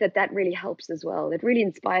 I think that really helps as well. It really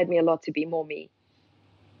inspired me a lot to be more me.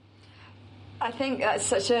 I think that's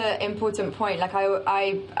such an important point. Like,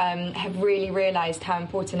 I have really realised how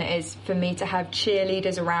important it is for me to have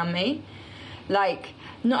cheerleaders around me. Like,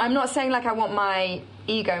 no, I'm not saying like I want my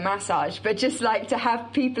ego massage, but just like to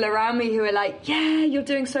have people around me who are like, yeah, you're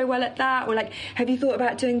doing so well at that, or like, have you thought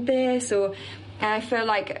about doing this? Or, and I feel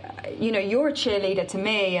like, you're a cheerleader to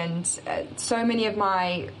me, and so many of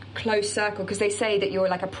my close circle, because they say that you're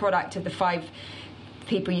like a product of the 5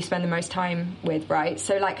 people you spend the most time with, right?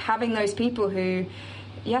 So like having those people who,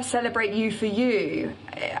 celebrate you for you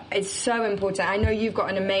is so important. I know you've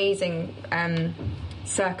got an amazing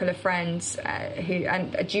circle of friends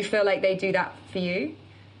and do you feel like they do that for you?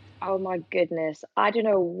 Oh my goodness, I don't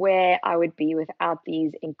know where I would be without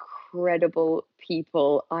these incredible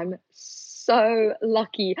people. I'm so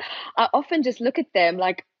lucky. I often just look at them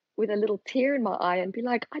like with a little tear in my eye and be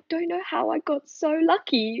like, I don't know how I got so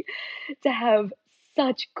lucky to have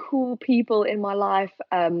such cool people in my life.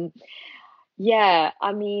 I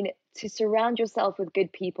mean, to surround yourself with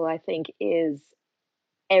good people, I think, is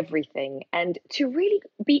everything. And to really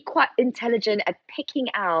be quite intelligent at picking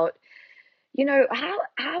out,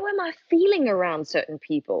 how am I feeling around certain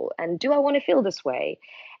people, and do I want to feel this way,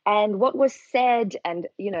 and what was said, and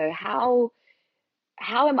how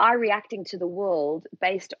am I reacting to the world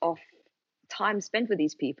based off time spent with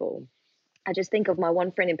these people. I just think of my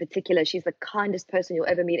one friend in particular. She's the kindest person you'll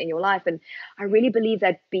ever meet in your life. And I really believe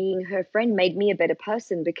that being her friend made me a better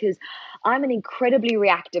person, because I'm an incredibly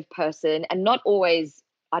reactive person, and not always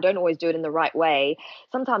I don't always do it in the right way.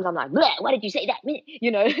 Sometimes I'm like, "Bleh, why did you say that?"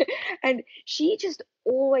 You know, and she just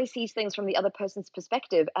always sees things from the other person's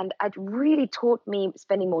perspective. And it really taught me,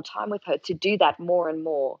 spending more time with her, to do that more and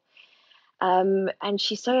more. And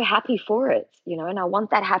she's so happy for it, you know, and I want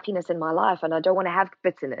that happiness in my life, and I don't want to have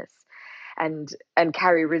bitterness and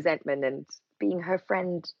carry resentment. And being her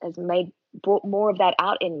friend has brought more of that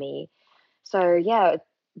out in me. So yeah,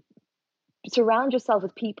 surround yourself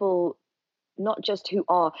with people, not just who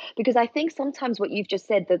are, because I think sometimes what you've just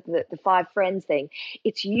said, the five friends thing,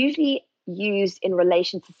 it's usually used in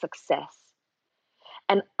relation to success.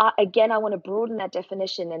 And again, I want to broaden that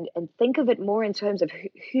definition and think of it more in terms of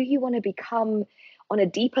who you want to become on a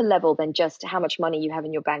deeper level than just how much money you have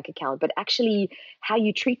in your bank account, but actually how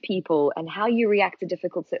you treat people and how you react to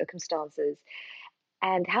difficult circumstances,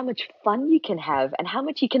 and how much fun you can have, and how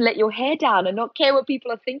much you can let your hair down and not care what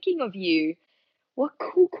people are thinking of you. What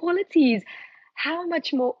cool qualities. How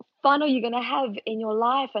much more fun are you going to have in your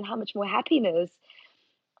life, and how much more happiness?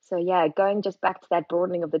 So yeah, going just back to that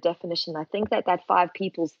broadening of the definition, I think that five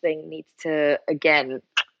peoples thing needs to, again,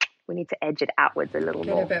 we need to edge it outwards a little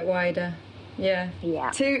Get more. a bit wider. Yeah.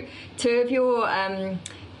 Yeah. Two of your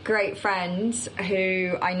great friends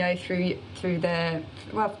who I know through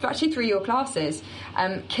your classes,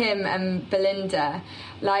 Kim and Belinda.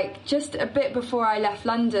 Like, just a bit before I left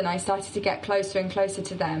London, I started to get closer and closer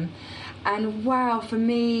to them, and wow, for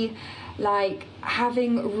me, like,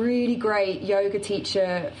 having really great yoga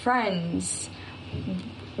teacher friends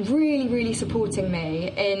really supporting me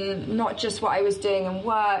in not just what I was doing in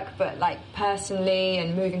work, but like personally,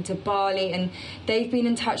 and moving to Bali. And they've been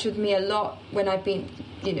in touch with me a lot when I've been,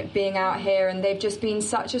 you know, being out here, and they've just been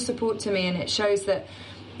such a support to me. And it shows that,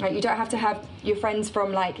 like, you don't have to have your friends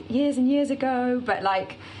from like years and years ago, but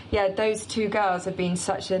like, yeah, those two girls have been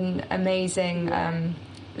such an amazing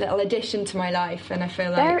little addition to my life. And I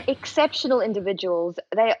feel like they're exceptional individuals.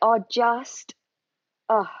 They are just,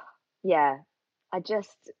 oh yeah,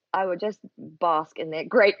 I would just bask in their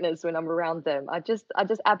greatness when I'm around them. I just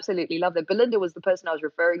absolutely love them. Belinda was the person I was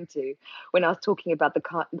referring to when I was talking about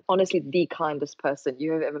honestly, the kindest person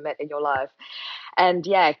you have ever met in your life. And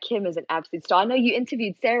yeah, Kim is an absolute star. I know you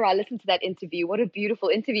interviewed Sarah. I listened to that interview. What a beautiful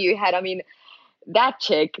interview you had. I mean, that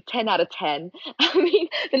chick, 10 out of 10. I mean,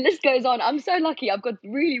 the list goes on. I'm so lucky. I've got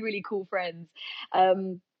really cool friends.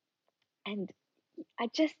 And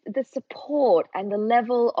the support and the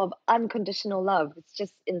level of unconditional love, it's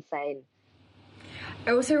just insane.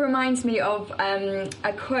 it also reminds me of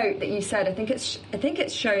a quote that you said. I think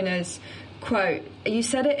it's Shona's quote. You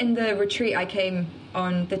said it in the retreat I came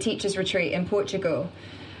on, the teachers retreat in Portugal.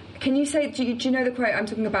 Can you say? Do you know the quote I'm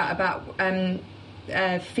talking about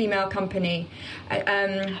female company?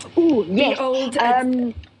 Oh yes. Old.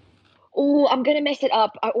 Oh, I'm gonna mess it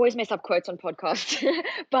up. I always mess up quotes on podcasts,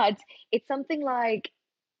 but it's something like,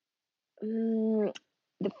 I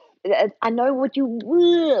know what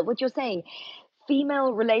you're saying.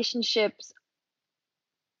 Female relationships,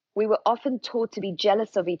 we were often taught to be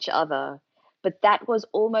jealous of each other, but that was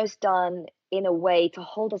almost done in a way to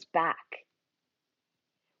hold us back.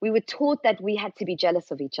 We were taught that we had to be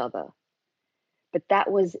jealous of each other, but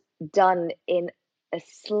that was done in a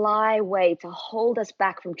sly way to hold us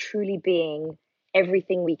back from truly being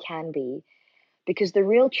everything we can be. Because the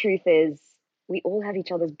real truth is, we all have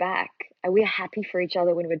each other's back, and we're happy for each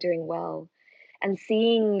other when we're doing well. And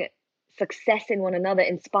seeing success in one another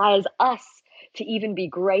inspires us to even be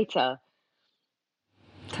greater.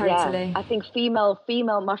 Totally. Yeah, I think my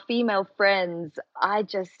female friends, I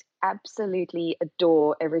just absolutely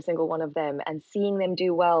adore every single one of them, and seeing them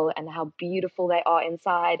do well and how beautiful they are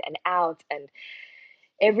inside and out, and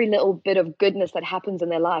every little bit of goodness that happens in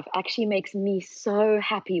their life actually makes me so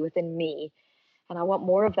happy within me. And I want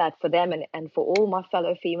more of that for them, and for all my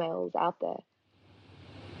fellow females out there.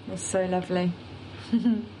 That's so lovely.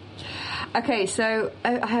 Okay, so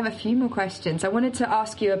I have a few more questions. I wanted to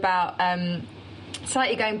ask you about,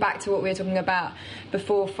 slightly going back to what we were talking about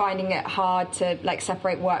before, finding it hard to like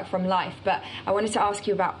separate work from life, but I wanted to ask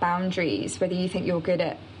you about boundaries, whether you think you're good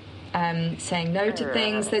at saying no to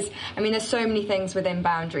things. There's so many things within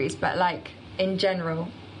boundaries, but like in general,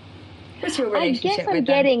 what's your relationship with them? I guess I'm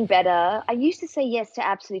getting better. I used to say yes to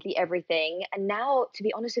absolutely everything, and now, to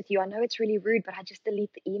be honest with you, I know it's really rude, but I just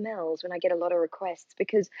delete the emails when I get a lot of requests,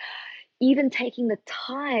 because even taking the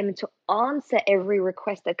time to answer every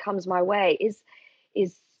request that comes my way is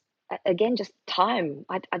again just time.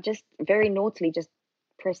 I just very naughtily just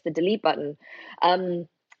press the delete button. So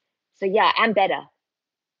yeah, I'm better.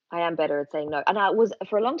 I am better at saying no. And I was,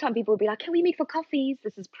 for a long time, people would be like, can we meet for coffees?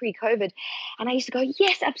 This is pre-COVID. And I used to go,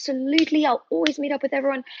 yes, absolutely. I'll always meet up with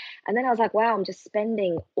everyone. And then I was like, wow, I'm just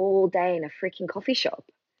spending all day in a freaking coffee shop.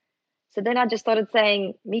 So then I just started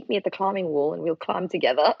saying, meet me at the climbing wall and we'll climb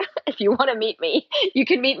together. If you want to meet me, you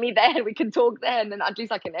can meet me there and we can talk there. And then at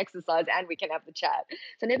least I can exercise and we can have the chat.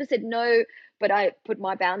 So I never said no, but I put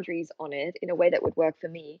my boundaries on it in a way that would work for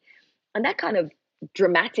me. And that kind of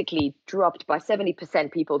dramatically dropped by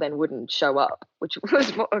 70%. People then wouldn't show up, which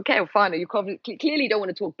was, okay, well, fine. You clearly don't want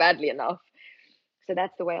to talk badly enough. So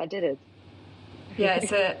that's the way I did it. Yeah,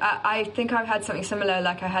 so I think I've had something similar.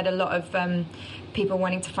 Like I had a lot of people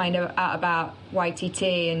wanting to find out about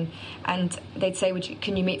YTT, and they'd say,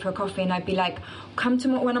 can you meet for a coffee? And I'd be like, come to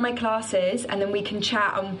one of my classes and then we can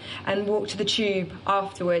chat and walk to the tube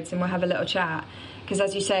afterwards and we'll have a little chat. Because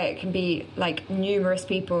as you say, it can be like numerous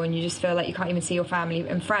people and you just feel like you can't even see your family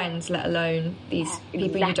and friends, let alone these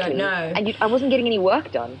people you don't know. And I wasn't getting any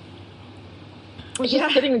work done. I was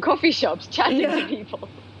just sitting in coffee shops chatting to people.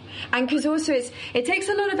 And because also it takes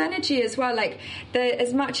a lot of energy as well. Like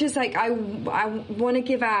as much as like I want to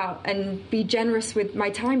give out and be generous with my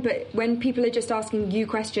time, but when people are just asking you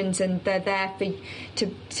questions and they're there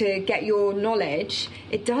to get your knowledge,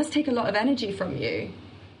 it does take a lot of energy from you.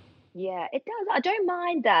 Yeah, it does. I don't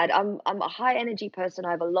mind that. I'm a high energy person.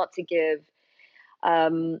 I have a lot to give.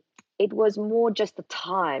 It was more just the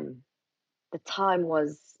time. The time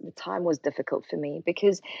was difficult for me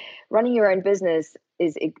because running your own business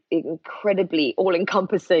is incredibly all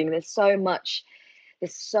encompassing. There's so much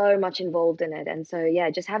involved in it. And so, yeah,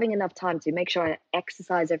 just having enough time to make sure I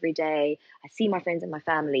exercise every day, I see my friends and my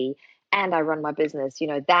family, and I run my business,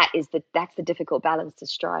 that's the difficult balance to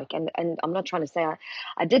strike. And I'm not trying to say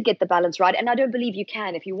I did get the balance right. And I don't believe you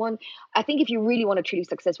can. I think if you really want a truly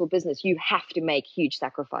successful business, you have to make huge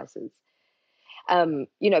sacrifices.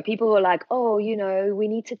 People were like, oh, we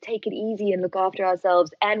need to take it easy and look after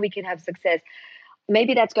ourselves and we can have success.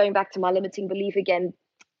 Maybe that's going back to my limiting belief again.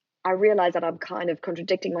 I realize that I'm kind of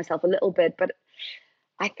contradicting myself a little bit, but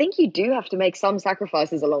I think you do have to make some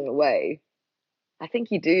sacrifices along the way. I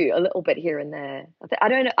think you do a little bit here and there. I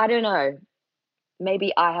don't know.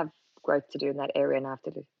 Maybe I have growth to do in that area and I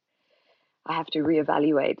have to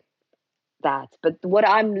reevaluate that. But what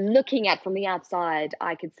I'm looking at from the outside,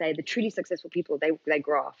 I could say the truly successful people, they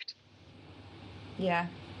graft.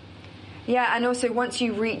 Yeah, and also once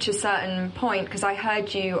you reach a certain point, because I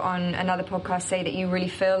heard you on another podcast say that you really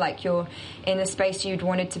feel like you're in a space you'd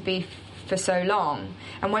wanted to be for so long,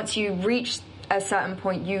 and once you reach a certain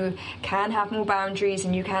point, you can have more boundaries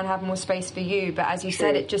and you can have more space for you. But as you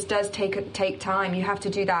said, it just does take time. You have to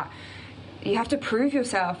do that. You have to prove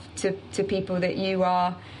yourself to people that you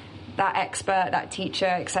are that expert, that teacher,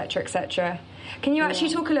 etc., etc. Can you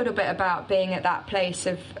actually talk a little bit about being at that place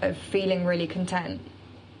of feeling really content?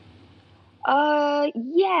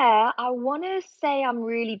 Yeah, I want to say I'm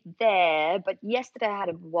really there, but yesterday I had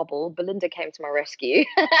a wobble. Belinda came to my rescue.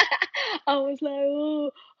 I was like,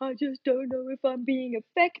 oh, I just don't know if I'm being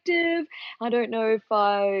effective. I don't know if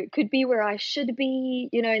I could be where I should be,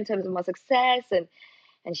 in terms of my success.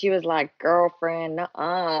 And she was like, girlfriend,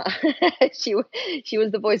 she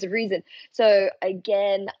was the voice of reason. So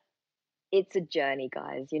again, it's a journey,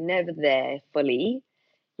 guys. You're never there fully.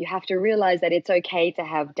 You have to realize that it's okay to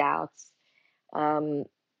have doubts. And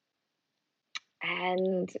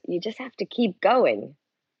you just have to keep going.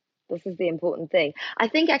 This is the important thing. I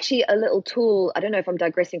think actually a little tool, I don't know if I'm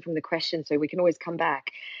digressing from the question, so we can always come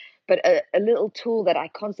back, but a little tool that I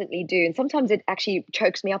constantly do, and sometimes it actually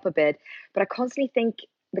chokes me up a bit, but I constantly think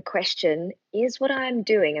the question, is what I'm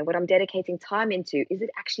doing and what I'm dedicating time into, is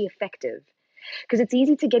it actually effective? Because it's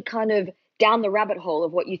easy to get kind of down the rabbit hole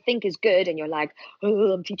of what you think is good, and you're like,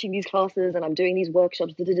 oh, I'm teaching these classes and I'm doing these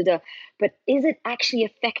workshops, but is it actually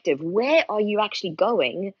effective? Where are you actually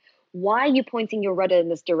going? Why are you pointing your rudder in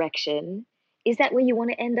this direction? Is that where you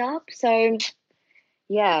want to end up? So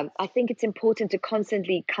yeah, I think it's important to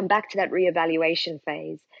constantly come back to that reevaluation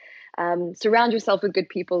phase. Surround yourself with good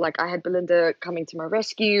people. Like I had Belinda coming to my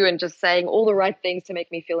rescue and just saying all the right things to make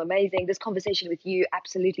me feel amazing. This conversation with you,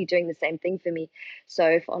 absolutely doing the same thing for me. So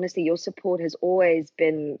if honestly, your support has always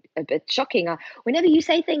been a bit shocking. Whenever you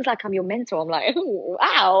say things like I'm your mentor, I'm like, oh,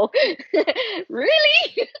 wow,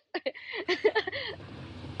 really?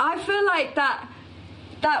 I feel like that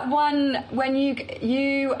one when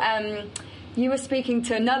you were speaking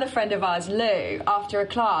to another friend of ours, Lou, after a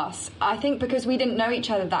class, I think because we didn't know each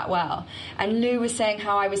other that well. And Lou was saying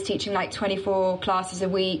how I was teaching like 24 classes a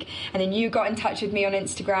week. And then you got in touch with me on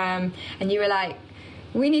Instagram and you were like,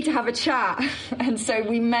 we need to have a chat. And so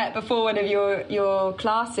we met before one of your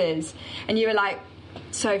classes. And you were like,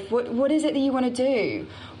 Soph, what is it that you want to do?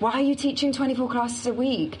 Why are you teaching 24 classes a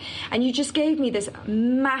week? And you just gave me this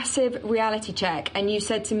massive reality check, and you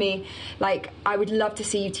said to me, like, I would love to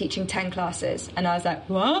see you teaching 10 classes. And I was like,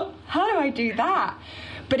 what? How do I do that?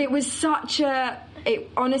 But it was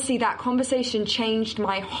honestly, that conversation changed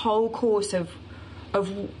my whole course of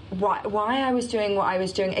why I was doing what I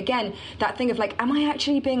was doing. Again, that thing of like, am I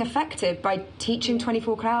actually being effective by teaching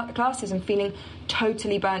 24 classes and feeling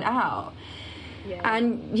totally burnt out? Yeah.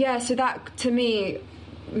 And yeah, so that, to me,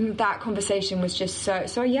 that conversation was just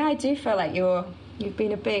so yeah, I do feel like you've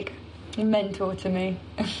been a big mentor to me.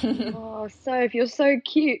 Oh, Soph, you're so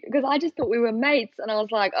cute, because I just thought we were mates, and I was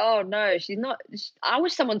like, oh no, she's not. I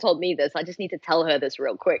wish someone told me this. I just need to tell her this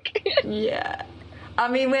real quick. Yeah, I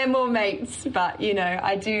mean, we're more mates, but you know,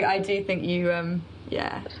 I do think you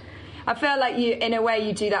yeah, I feel like you, in a way,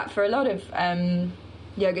 you do that for a lot of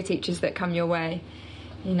yoga teachers that come your way.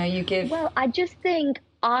 You know, you give... Well, I just think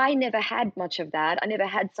I never had much of that. I never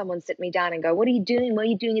had someone sit me down and go, what are you doing? Why are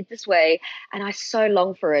you doing it this way? And I so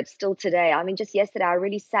long for it still today. I mean, just yesterday, I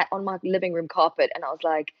really sat on my living room carpet and I was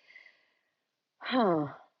like,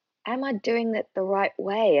 am I doing it the right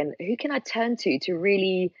way? And who can I turn to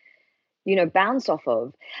really, you know, bounce off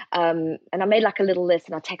of? And I made like a little list,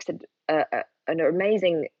 and I texted an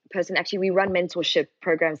amazing person. Actually, we run mentorship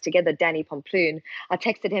programs together, Danny Pomploon. I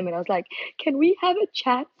texted him and I was like, can we have a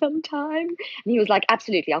chat sometime? And he was like,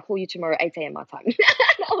 absolutely, I'll call you tomorrow 8 a.m. my time. And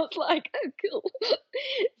I was like, oh, cool.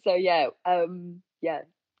 So yeah,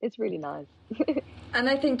 it's really nice. And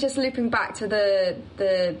I think, just looping back to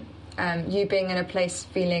the you being in a place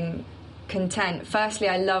feeling content, firstly,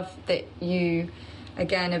 I love that you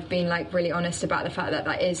again have been like really honest about the fact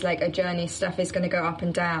that is like a journey. Stuff is going to go up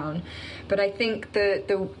and down, but I think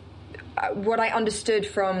the what I understood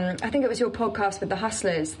from, I think it was your podcast with the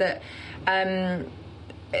Hustlers, that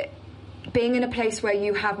being in a place where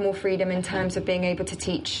you have more freedom in terms of being able to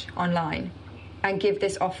teach online and give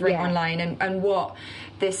this offering online, and what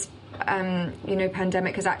this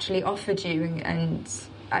pandemic has actually offered you, and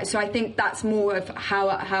so I think that's more of how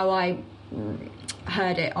I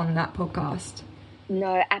heard it on that podcast.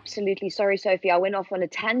 No, absolutely. Sorry, Sophie, I went off on a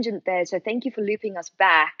tangent there. So thank you for looping us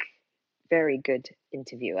back. Very good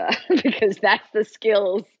interviewer, because that's the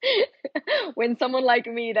skills. When someone like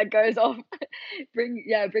me that goes off,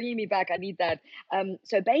 bringing me back, I need that.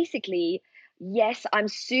 So basically, yes, I'm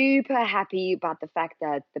super happy about the fact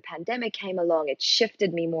that the pandemic came along. It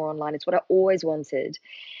shifted me more online. It's what I always wanted.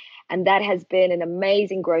 And that has been an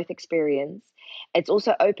amazing growth experience. It's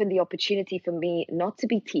also opened the opportunity for me not to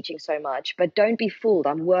be teaching so much, but don't be fooled.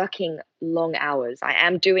 I'm working long hours. I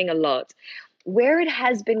am doing a lot. Where it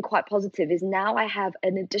has been quite positive is now I have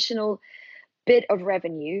an additional bit of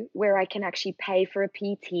revenue where I can actually pay for a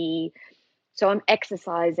PT. So I'm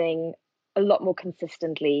exercising a lot more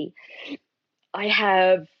consistently. I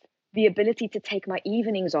have the ability to take my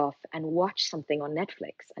evenings off and watch something on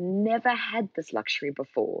Netflix. I never had this luxury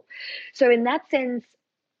before. So in that sense,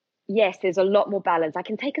 yes, there's a lot more balance. I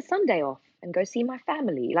can take a Sunday off and go see my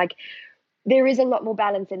family. Like, there is a lot more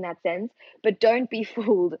balance in that sense, but don't be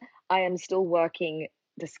fooled. I am still working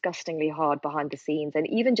disgustingly hard behind the scenes. And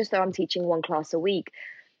even just though I'm teaching one class a week,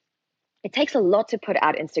 it takes a lot to put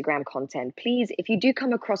out Instagram content. Please, if you do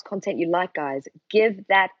come across content you like, guys, give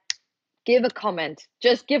a comment.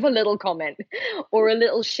 Just give a little comment or a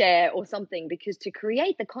little share or something, because to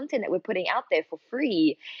create the content that we're putting out there for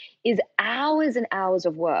free is hours and hours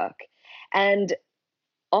of work. And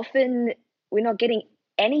often we're not getting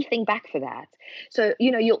anything back for that. So,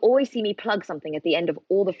 you'll always see me plug something at the end of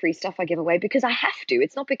all the free stuff I give away, because I have to.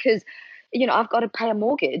 It's not because, I've got to pay a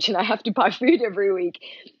mortgage and I have to buy food every week.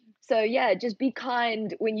 So yeah, just be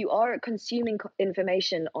kind when you are consuming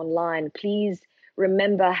information online. Please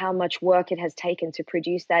remember how much work it has taken to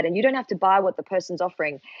produce that. And you don't have to buy what the person's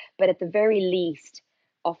offering, but at the very least,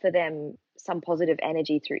 offer them some positive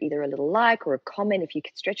energy through either a little like or a comment. If you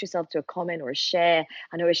could stretch yourself to a comment or a share.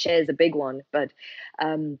 I know a share is a big one, but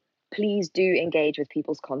please do engage with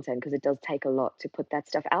people's content, because it does take a lot to put that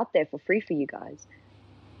stuff out there for free for you guys.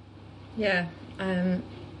 Yeah.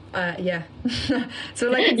 Yeah. So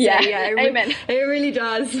like, amen. It really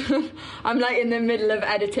does. I'm like in the middle of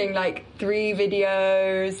editing like 3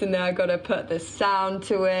 videos, and then I got to put the sound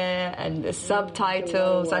to it and the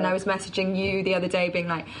subtitles. And I was messaging you the other day being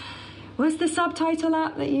like, what's the subtitle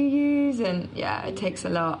app that you use? And yeah, it takes a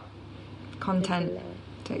lot. Content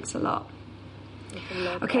takes a lot.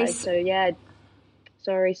 Okay. So yeah,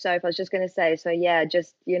 sorry, Soph, I was just going to say, so yeah,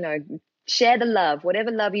 just, share the love.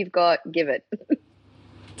 Whatever love you've got, give it.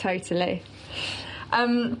 Totally.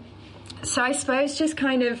 So I suppose just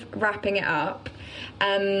kind of wrapping it up,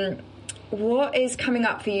 what is coming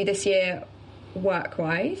up for you this year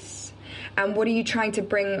work-wise? And what are you trying to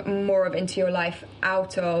bring more of into your life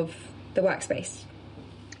out of the workspace?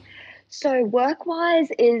 So work-wise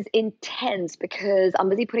is intense because I'm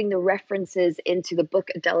busy putting the references into the book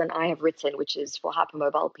Adele and I have written, which is for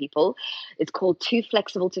hypermobile people. It's called Too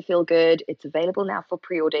Flexible to Feel Good. It's available now for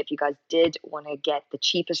pre-order. If you guys did want to get the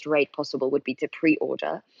cheapest rate possible, would be to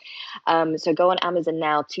pre-order. So go on Amazon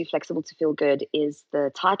now. Too Flexible to Feel Good is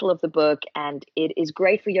the title of the book, and it is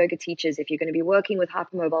great for yoga teachers if you're going to be working with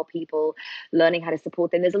hypermobile people, learning how to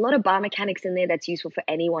support them. There's a lot of biomechanics in there that's useful for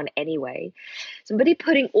anyone anyway. So I'm really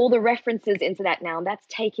putting all the references into that now, and that's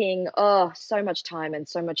taking so much time and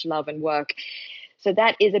so much love and work. So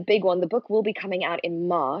that is a big one. The book will be coming out in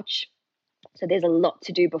March. So there's a lot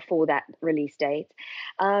to do before that release date.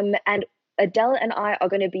 And Adele and I are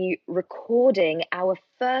going to be recording our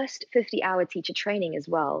first 50-hour teacher training as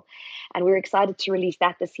well. And we're excited to release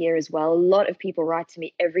that this year as well. A lot of people write to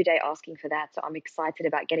me every day asking for that. So I'm excited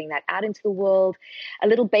about getting that out into the world. A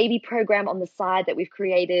little baby program on the side that we've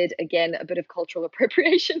created. Again, a bit of cultural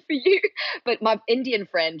appropriation for you. But my Indian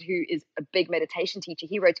friend, who is a big meditation teacher,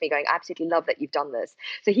 he wrote to me going, I absolutely love that you've done this.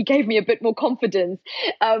 So he gave me a bit more confidence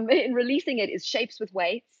in releasing it. Is Shapes with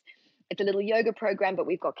Weights. It's a little yoga program, but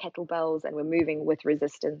we've got kettlebells and we're moving with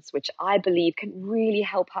resistance, which I believe can really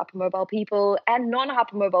help hypermobile people and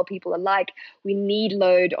non-hypermobile people alike. We need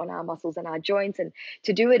load on our muscles and our joints, and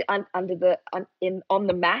to do it on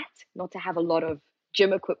the mat, not to have a lot of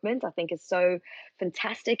gym equipment, I think is so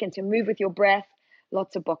fantastic. And to move with your breath,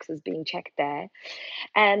 lots of boxes being checked there.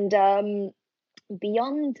 And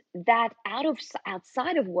beyond that,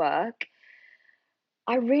 outside of work,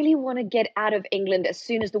 I really want to get out of England as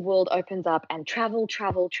soon as the world opens up and travel,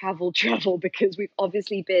 because we've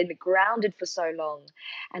obviously been grounded for so long.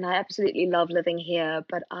 And I absolutely love living here,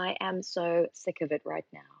 but I am so sick of it right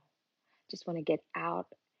now. Just want to get out,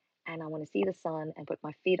 and I want to see the sun and put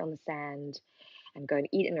my feet on the sand and go and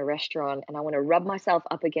eat in a restaurant. And I want to rub myself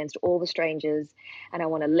up against all the strangers, and I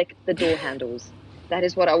want to lick the door handles. That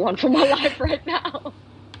is what I want for my life right now.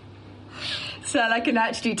 So I can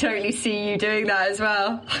actually totally see you doing that as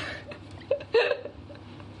well.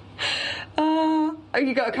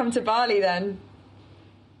 You got to come to Bali then.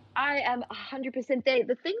 I am 100% there.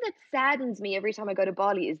 The thing that saddens me every time I go to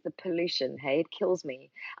Bali is the pollution. Hey, it kills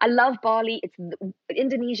me. I love Bali.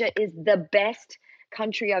 Indonesia is the best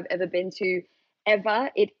country I've ever been to,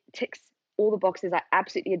 ever. It ticks all the boxes. I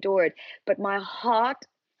absolutely adore it. But my heart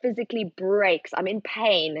physically breaks. I'm in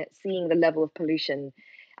pain seeing the level of pollution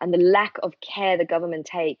and the lack of care the government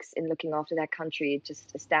takes in looking after that country. It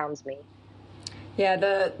just astounds me. Yeah,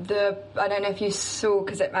 the I don't know if you saw,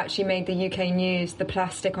 because it actually made the UK news, the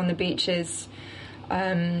plastic on the beaches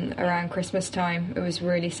around Christmas time. It was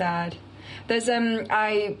really sad. There's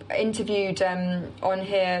I interviewed on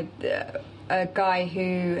here a guy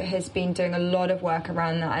who has been doing a lot of work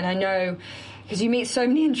around that, and I know, because you meet so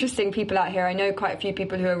many interesting people out here, I know quite a few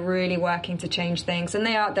people who are really working to change things, and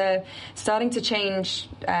they're starting to change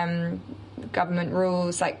government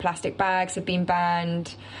rules, like plastic bags have been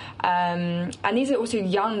banned, and these are also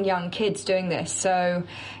young kids doing this, so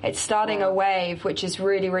it's starting a wave, which is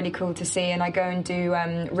really, really cool to see. And I go and do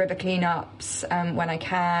river cleanups when I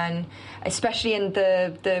can, especially in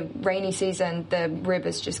the rainy season. The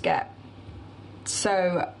rivers just get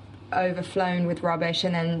so overflown with rubbish,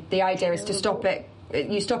 and then the idea is to stop it.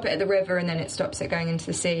 You stop it at the river, and then it stops it going into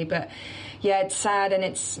the sea. But yeah, it's sad, and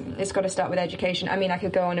it's got to start with education. I mean, I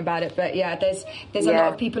could go on about it, but yeah, there's a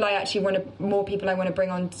lot of people I actually more people I want to bring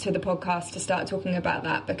on to the podcast to start talking about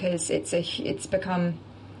that, because it's become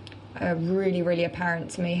really, really apparent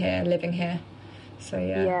to me here, living here. So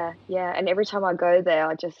yeah, and every time I go there,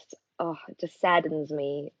 it just saddens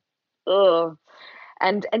me. Ugh.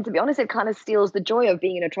 And to be honest, it kind of steals the joy of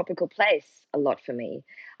being in a tropical place a lot for me.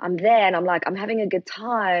 I'm there and I'm like, I'm having a good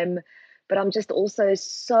time, but I'm just also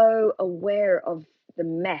so aware of the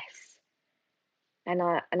mess. And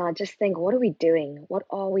I just think, what are we doing? What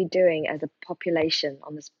are we doing as a population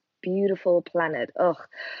on this beautiful planet? Ugh,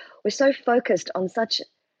 we're so focused on such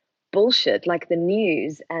bullshit like the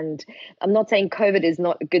news. And I'm not saying COVID is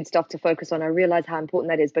not good stuff to focus on. I realize how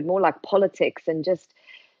important that is, but more like politics and just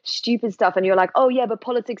stupid stuff. And you're like, oh yeah, but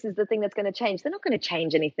politics is the thing that's going to change. They're not going to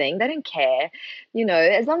change anything. They don't care.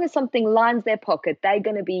 As long as something lines their pocket, they're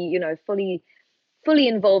going to be, fully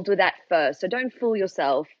involved with that first. So don't fool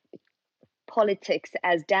yourself. Politics,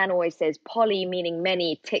 as Dan always says, poly meaning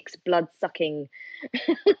many, ticks, blood-sucking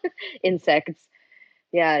insects.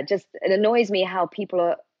 Yeah, it annoys me how people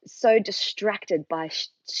are so distracted by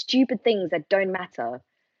stupid things that don't matter.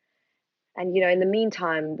 And, you know, in the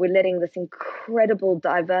meantime, we're letting this incredible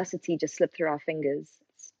diversity just slip through our fingers.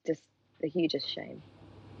 It's just the hugest shame.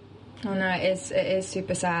 Oh no, it is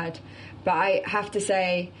super sad. But I have to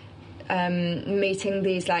say, meeting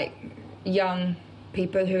these like young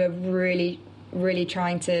people who are really, really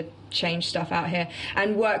trying to change stuff out here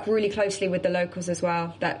and work really closely with the locals as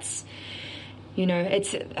well. That's, you know,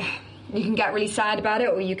 it's, you can get really sad about it,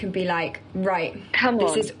 or you can be like, right,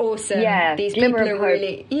 this is awesome. Yeah, these people are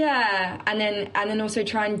really, and then also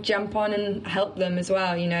try and jump on and help them as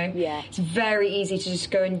well. You know, it's very easy to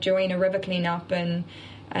just go and join a river cleanup and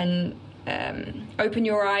open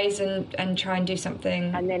your eyes and try and do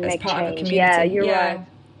something and then as make part change. of a community. Yeah, you're right.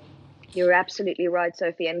 You're absolutely right,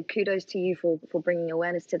 Sophie, and kudos to you for bringing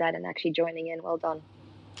awareness to that and actually joining in. Well done.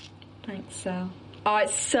 Thanks, Sel. Oh,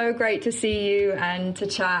 it's so great to see you and to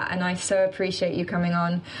chat, and I so appreciate you coming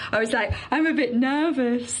on. I was like, I'm a bit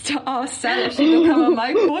nervous to ask Sel if she will come on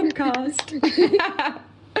my podcast.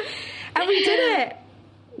 And we did it.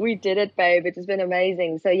 We did it, babe. It's been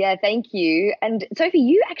amazing. So, yeah, thank you. And, Sophie,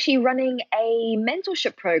 you actually running a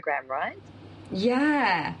mentorship program, right?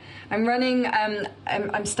 Yeah, I'm running,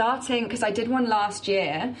 I'm starting, because I did one last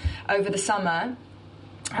year over the summer,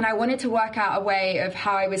 and I wanted to work out a way of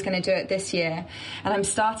how I was going to do it this year. And I'm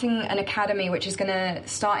starting an academy, which is going to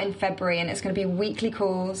start in February, and it's going to be weekly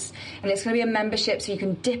calls, and it's going to be a membership, so you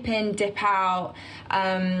can dip in, dip out,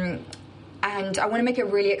 and I want to make it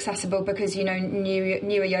really accessible because, you know,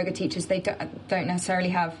 newer yoga teachers, they don't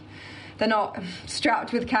necessarily have, they're not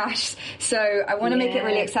strapped with cash. So I want to make it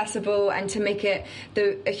really accessible, and to make it,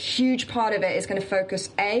 a huge part of it is going to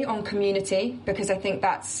focus on community, because I think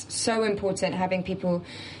that's so important, having people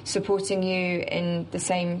supporting you in the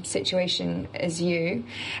same situation as you,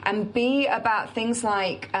 and B, about things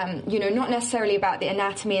like, you know, not necessarily about the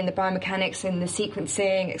anatomy and the biomechanics and the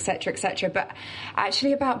sequencing, etc., but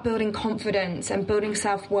actually about building confidence and building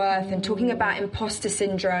self-worth and talking about imposter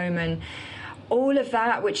syndrome and all of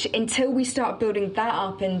that, which until we start building that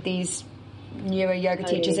up in these newer yoga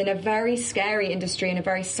teachers in a very scary industry, in a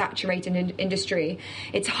very saturated industry,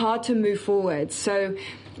 it's hard to move forward. So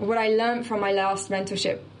what I learned from my last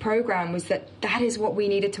mentorship program was that is what we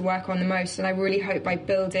needed to work on the most. And I really hope by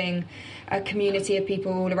building a community of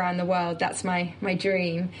people all around the world, that's my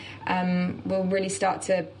dream, we'll really start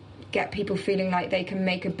to get people feeling like they can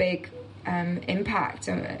make a big impact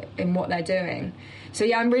in what they're doing. So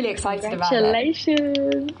yeah, I'm really excited about it.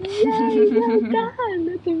 Congratulations! Yay, well done!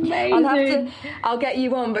 That's amazing. I'll get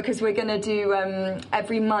you on, because we're going to do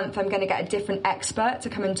every month. I'm going to get a different expert to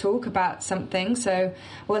come and talk about something. So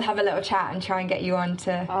we'll have a little chat and try and get you on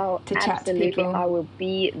to chat to people. I will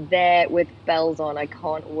be there with bells on. I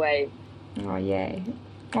can't wait. Oh yay!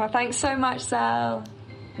 Well, thanks so much, Sel.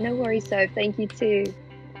 No worries, Soph. Thank you too.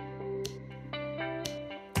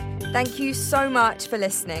 Thank you so much for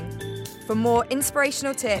listening. For more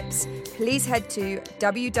inspirational tips, please head to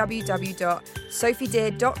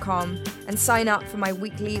www.sophiedeer.com and sign up for my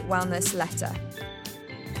weekly wellness letter.